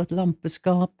fyr på et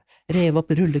lampeskap, rev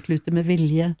opp rullekluter med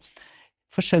vilje,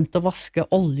 forsømte å vaske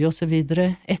olje og så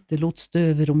videre, etterlot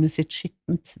støverommet sitt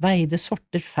skittent, veide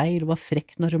sorter feil og var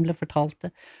frekk når hun ble fortalt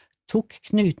det, tok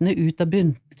knutene ut av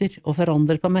bunter og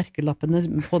forandret på merkelappene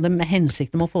på dem med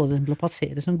hensikt om å få dem til å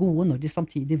passere som gode når de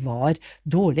samtidig var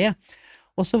dårlige.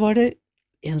 Og så var det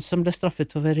en som ble straffet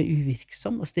for å være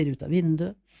uvirksom og stirre ut av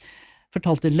vinduet,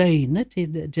 fortalte løgner til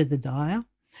Jedediah,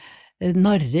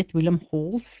 narret William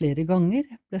Hall flere ganger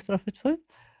ble straffet for,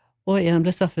 og en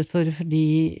ble straffet for fordi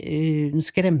hun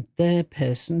skremte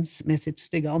Persons med sitt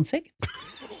stygge ansikt,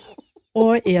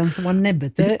 og en som var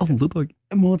nebbete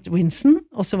mot Winston,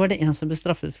 og så var det en som ble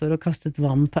straffet for å kaste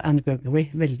vann på Anne Gregory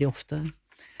veldig ofte.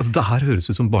 Altså, det her høres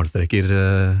ut som barnestreker.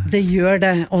 Det gjør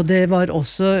det, og det var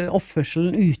også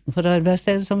oppførselen utenfor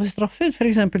arbeidsstedet som ble straffet, for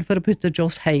eksempel for å putte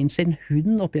Joss Haynes sin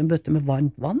hund oppi en bøtte med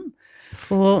varmt vann,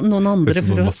 og noen andre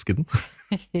for å vaske den.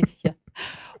 Ja.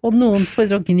 Og noen for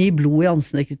å gni blod i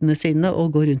ansiktene sine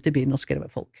og gå rundt i byen og skreve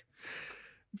folk.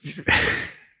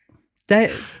 Det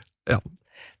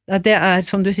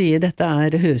som du sier, dette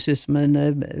høres ut som en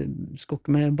skokk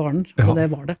med barn, og det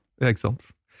var det. Ja, ikke sant.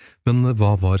 Men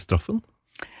hva var straffen?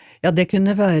 Ja, det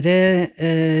kunne være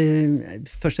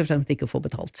først og fremst ikke å få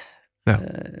betalt. Ja.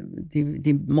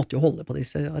 De måtte jo holde på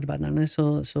disse arbeiderne,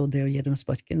 så det å gi dem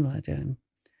sparken var...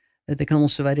 Det kan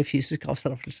også være fysisk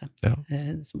avstraffelse,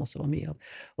 som også var mye av.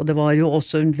 Og det var jo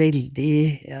også en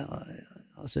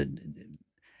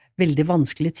veldig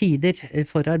vanskelige tider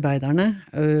for arbeiderne,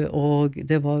 og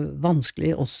det var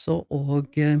vanskelig også å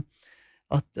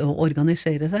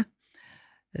organisere seg.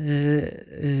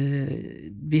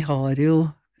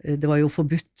 Det var jo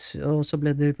forbudt, og så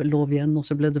ble det lov igjen, og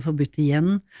så ble det forbudt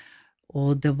igjen,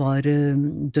 og det var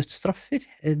dødsstraffer.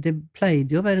 Det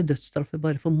pleide jo å være dødsstraffer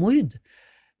bare for mord,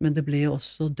 men det ble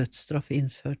også dødsstraff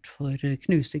innført for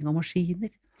knusing av maskiner.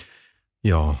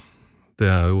 Ja, det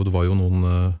var jo noen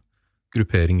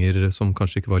grupperinger som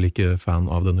kanskje ikke var like fan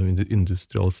av denne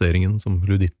industrialiseringen som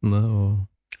ludittene og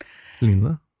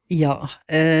lignende. Ja,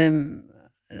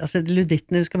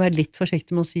 ludittene skal være litt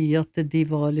forsiktig med å si at de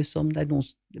var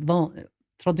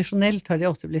tradisjonelt har de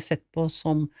ofte blitt sett på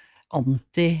som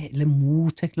anti- eller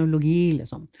mot teknologi,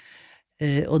 liksom.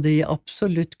 Og de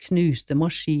absolutt knuste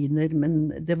maskiner,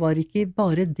 men det var ikke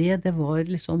bare det, det var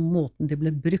måten de ble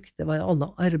brukt, det var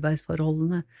alle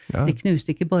arbeidsforholdene. Ja. De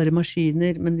knuste ikke bare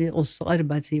maskiner, men også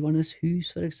arbeidsgivernes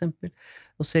hus, for eksempel.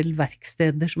 Og selv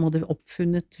verksteder som hadde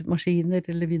oppfunnet maskiner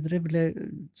eller videre, ble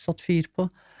satt fyr på.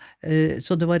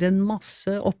 Så det var en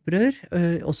masse opprør,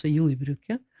 også i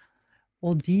jordbruket.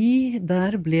 Og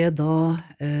der ble da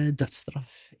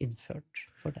dødsstraff innført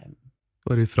for dem.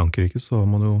 I Frankrike så har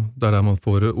man jo, der man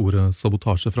får ordet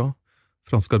sabotasje fra,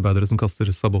 franske arbeidere som kaster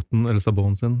saboten, eller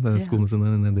saboten sin, skoene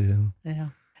sine ned i... Ja.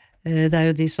 Det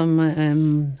jo de som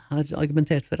har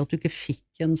argumentert for at du ikke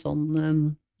fikk en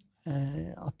sånn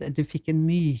at du fikk en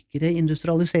mykere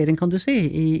industrialisering, kan du si,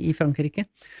 i Frankrike.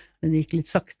 Den gikk litt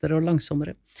saktere og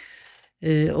langsommere.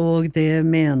 Og det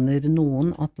mener noen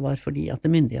at var fordi at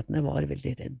myndighetene var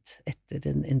veldig redd etter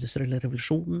den industrielle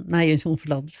revolusjonen,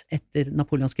 etter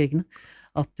Napoleonskrigene,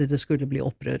 at det skulle bli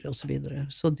opprør og så videre.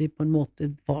 Så de på en måte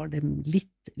var det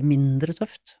litt mindre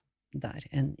tøft der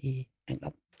enn i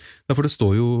England. Ja, for det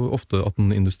står jo ofte at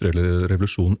den industrielle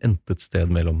revolusjonen endte et sted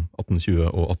mellom 1820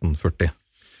 og 1840.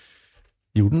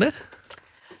 Gjorde den det?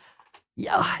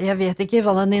 Ja, jeg vet ikke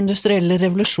hva den industrielle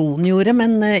revolusjonen gjorde,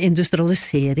 men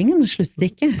industrialiseringen sluttet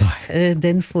ikke.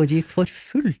 Den foregikk for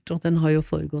fullt, og den har jo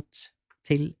foregått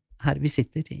til her vi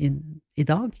sitter i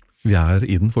dag. Vi er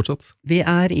i den fortsatt? Vi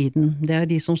er i den. Det er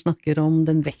de som snakker om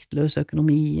den vektløse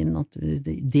økonomien, at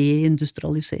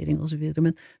deindustrialisering og så videre,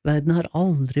 men verden har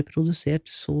aldri produsert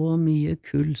så mye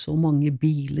kull, så mange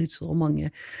biler, så mange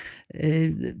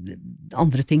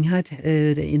andre ting her,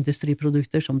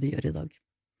 industriprodukter som de gjør i dag.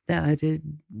 Det er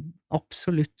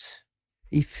absolutt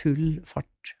i full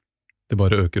fart. Det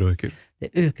bare øker og øker? Det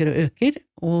øker og øker,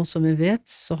 og som vi vet,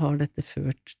 så har dette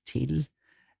ført til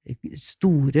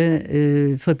store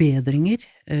forbedringer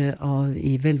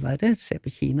i velvære. Se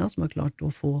på Kina, som har klart å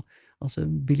få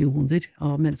billioner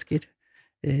av mennesker,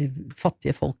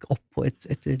 fattige folk, opp på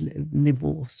et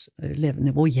levenivå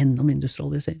gjennom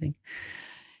industrialisering.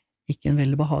 Ikke en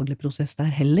veldig behagelig prosess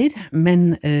der heller,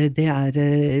 men det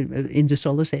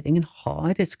industrialiseringen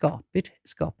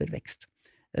skaper vekst,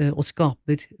 og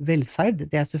skaper velferd.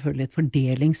 Det er selvfølgelig et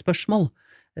fordelingsspørsmål.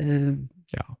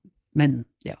 Men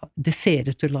ja, det ser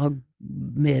ut til å ha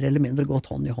mer eller mindre gått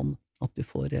hånd i hånd, at du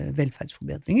får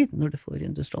velferdsforbedringer når du får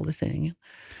industrialiseringen.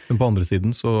 Men på andre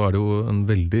siden så er det jo en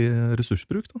veldig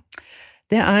ressursbruk da?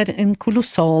 Det er en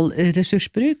kolossal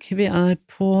ressursbruk.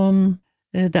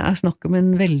 Det er snakk om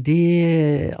en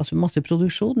veldig,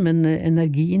 masseproduksjon, men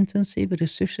energiintensiv,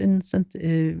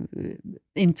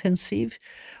 ressursintensiv,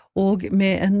 og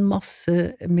med en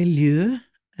masse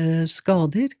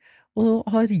miljøskader, og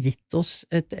har gitt oss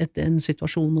en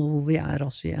situasjon hvor vi er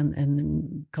i en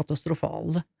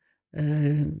katastrofal,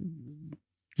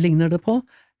 ligner det på,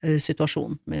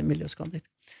 situasjon med miljøskader.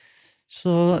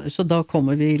 Så da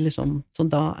kommer vi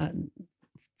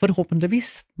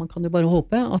forhåpentligvis, man kan jo bare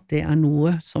håpe, at det er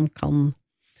noe som kan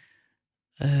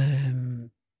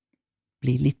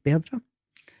bli litt bedre.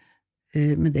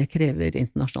 Men det krever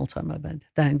internasjonalt samarbeid.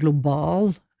 Det er en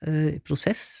global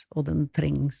prosess, og den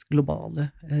trengs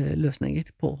globale løsninger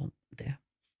på det.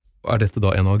 Er dette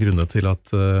da en av grunnene til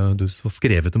at du har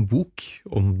skrevet en bok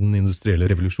om den industrielle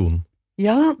revolusjonen?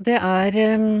 Ja, det er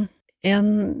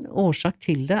en årsak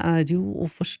til det er jo å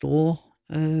forstå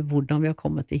hvordan vi har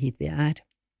kommet til hit vi er.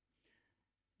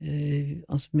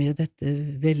 Med dette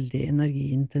veldig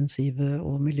energiintensive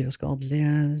og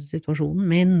miljøskadelige situasjonen,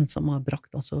 men som har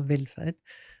brakt velferd.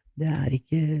 Det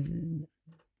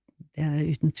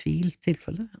er uten tvil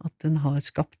tilfelle at den har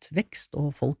skapt vekst,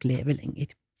 og folk lever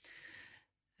lenger.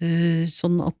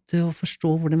 Sånn at å forstå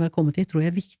hvordan vi har kommet hit, tror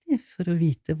jeg er viktig for å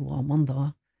vite hva man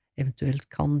da eventuelt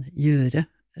kan gjøre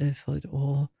for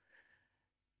å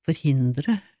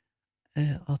forhindre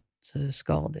at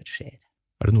skader skjer.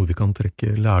 Er det noe vi kan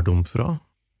trekke lærdom fra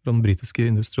den britiske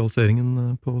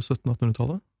industrialiseringen på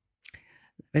 1700-1800-tallet?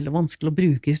 Veldig vanskelig å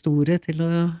bruke historie til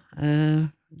å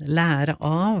lære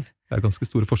av. Det er ganske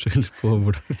store forskjeller på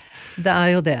hvordan... Det er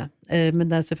jo det, men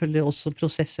det er selvfølgelig også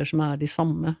prosesser som er de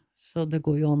samme, så det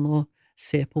går jo an å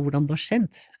se på hvordan det har skjedd,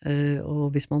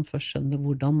 og hvis man først skjønner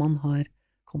hvordan man har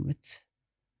kommet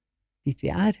dit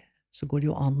vi er, så går det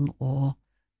jo an å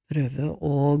prøve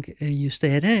å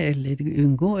justere, eller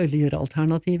unngå, eller gjøre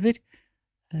alternativer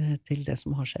til det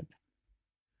som har skjedd.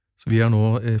 Så vi er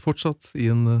nå fortsatt i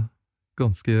en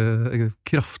ganske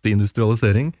kraftig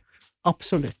industrialisering?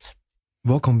 Absolutt.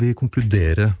 Hva kan vi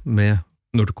konkludere med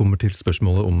når det kommer til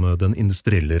spørsmålet om den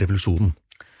industrielle revolusjonen?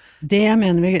 Det jeg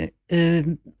mener vi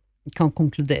kan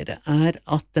konkludere er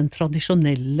at den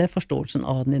tradisjonelle forståelsen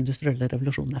av den industrielle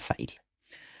revolusjonen er feil.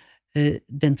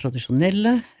 Den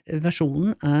tradisjonelle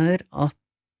versjonen er at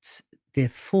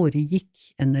det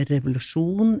foregikk en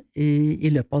revolusjon i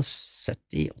løpet av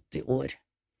 70-80 år.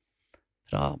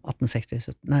 Fra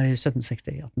 1760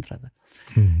 til 1830.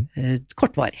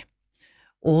 Kortvarig.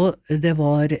 Og det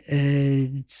var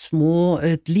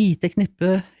et lite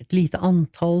knippe, et lite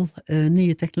antall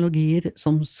nye teknologier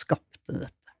som skapte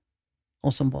dette,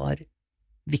 og som var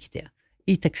viktige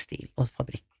i tekstil og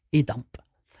fabrikk, i damp.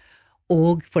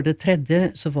 Og for det tredje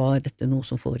så var dette noe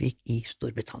som foregikk i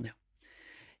Storbritannia.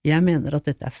 Jeg mener at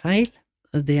dette er feil.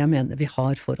 Det jeg mener vi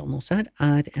har foran oss her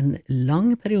er en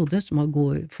lang periode som har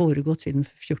foregått siden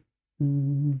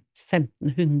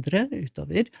 1500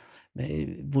 utover,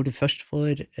 hvor du først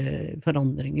får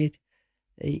forandringer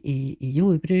i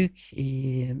jordbruk,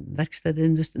 i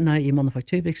i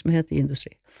manufakturvirksomhet, i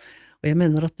industri. Og jeg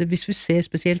mener at hvis vi ser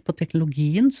spesielt på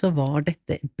teknologien, så var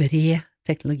dette bred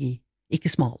teknologi, ikke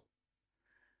smal.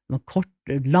 Det var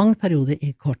lang periode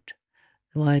i kort.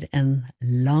 Det var en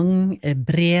lang,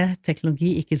 bred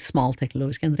teknologi, ikke smal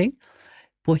teknologisk endring,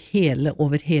 over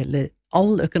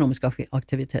all økonomiske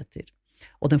aktiviteter.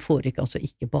 Og den foregikk altså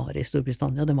ikke bare i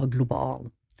Storbritannia, den var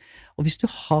global. Og hvis du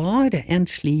har en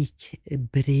slik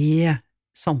brede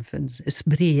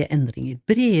endringer,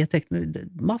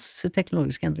 masse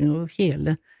teknologiske endringer over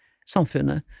hele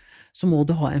samfunnet, så må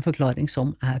du ha en forklaring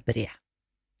som bred.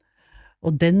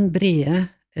 Og den brede,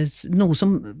 noe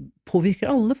som påvirker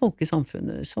alle folk i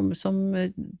samfunnet, som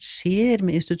skjer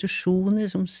med institusjoner,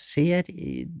 som skjer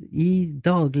i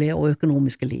daglige og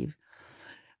økonomiske liv.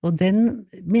 Og den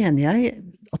mener jeg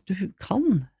at du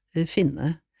kan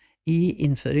finne i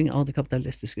innføring av det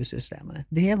kapitalistiske systemet.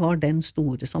 Det var den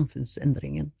store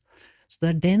samfunnsendringen. Så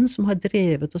det den som har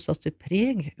drevet og satt sitt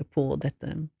preg på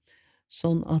dette,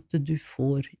 sånn at du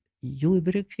får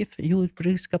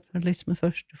jordbrukskapitalisme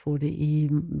først, du får det i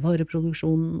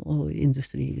vareproduksjonen og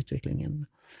industriutviklingen.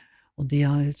 Og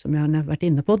de som jeg har vært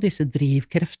inne på, disse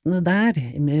drivkreftene der,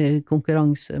 med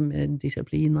konkurranse, med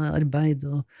disiplin og arbeid,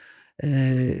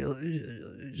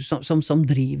 som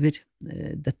driver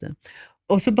dette.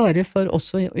 Også bare for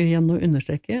også igjen å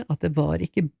understreke at det var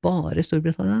ikke bare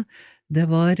Storbritannia,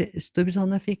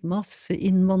 Storbritannia fikk masse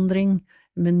innvandring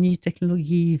med ny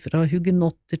teknologi fra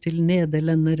hugenotter til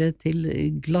nederlendere til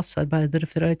glassarbeidere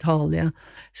fra Italia,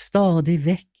 stadig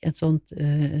vekk et sånt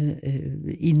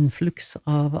influks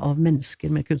av mennesker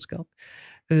med kunnskap.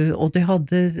 Og det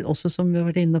hadde også, som vi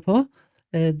har vært inne på,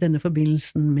 denne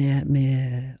forbindelsen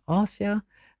med Asia,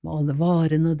 med alle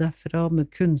varene derfra, med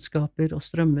kunnskaper og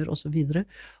strømmer og så videre.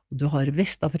 Og du har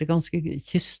vestafrikanske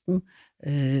kysten,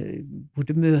 hvor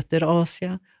du møter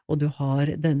Asia, og du har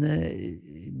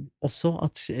også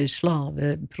at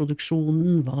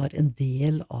slaveproduksjonen var en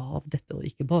del av dette, og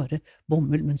ikke bare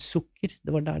bomull, men sukker,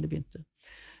 det var der det begynte,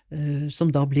 som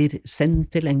da blir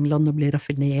sendt til England og blir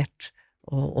raffinert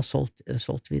og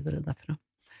solgt videre derfra.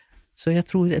 Så jeg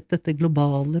tror at dette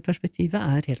globale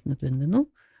perspektivet helt nødvendig nå,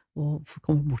 og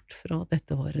komme bort fra at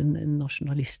dette var en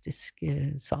nasjonalistisk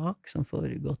sak som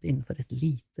foregått innenfor et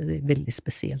lite, veldig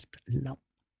spesielt land.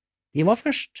 De var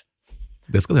først.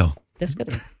 Det skal de ha. Det skal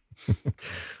de.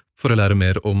 For å lære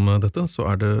mer om dette,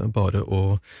 så det bare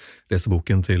å lese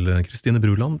boken til Kristine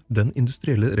Bruland, Den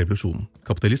industrielle revolusjonen,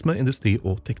 kapitalisme, industri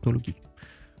og teknologi.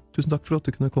 Tusen takk for at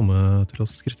du kunne komme til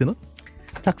oss, Kristine.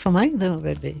 Takk for meg, det var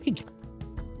veldig hyggelig.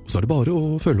 Og så det bare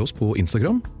å følge oss på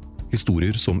Instagram,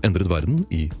 historier som endret verden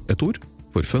i ett ord,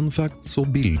 for fun facts og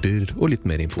bilder og litt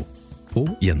mer info. På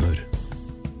gjenhør.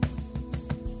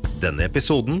 Denne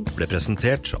episoden ble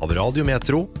presentert av Radio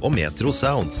Metro og Metro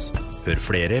Sounds. Hør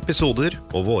flere episoder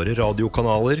og våre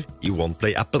radiokanaler i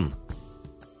OnePlay-appen.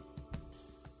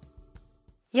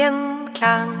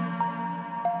 Gjenklang.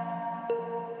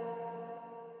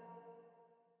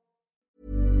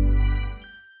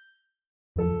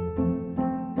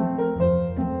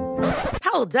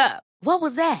 Hold up. What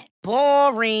was that?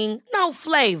 Boring. No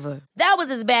flavor. That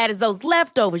was as bad as those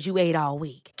leftovers you ate all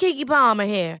week. Keke Palmer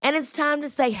here, and it's time to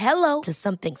say hello to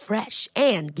something fresh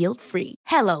and guilt-free.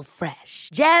 Hello Fresh.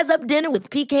 Jazz up dinner with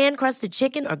pecan-crusted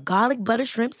chicken or garlic butter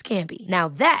shrimp scampi. Now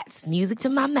that's music to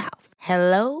my mouth.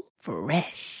 Hello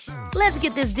Fresh. Let's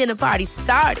get this dinner party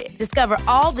started. Discover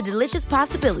all the delicious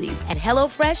possibilities at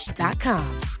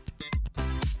HelloFresh.com.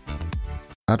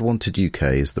 AdWanted UK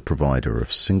is the provider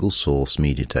of single-source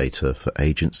media data for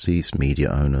agencies,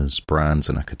 media owners, brands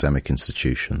and academic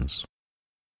institutions.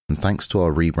 And thanks to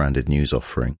our rebranded news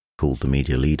offering, called The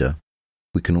Media Leader,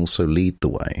 we can also lead the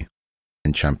way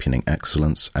in championing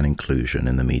excellence and inclusion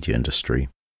in the media industry.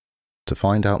 To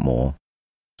find out more,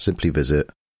 simply visit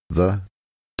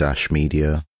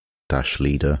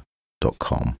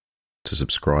the-media-leader.com to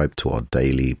subscribe to our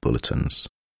daily bulletins.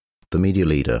 The Media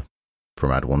Leader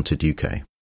from AdWanted UK.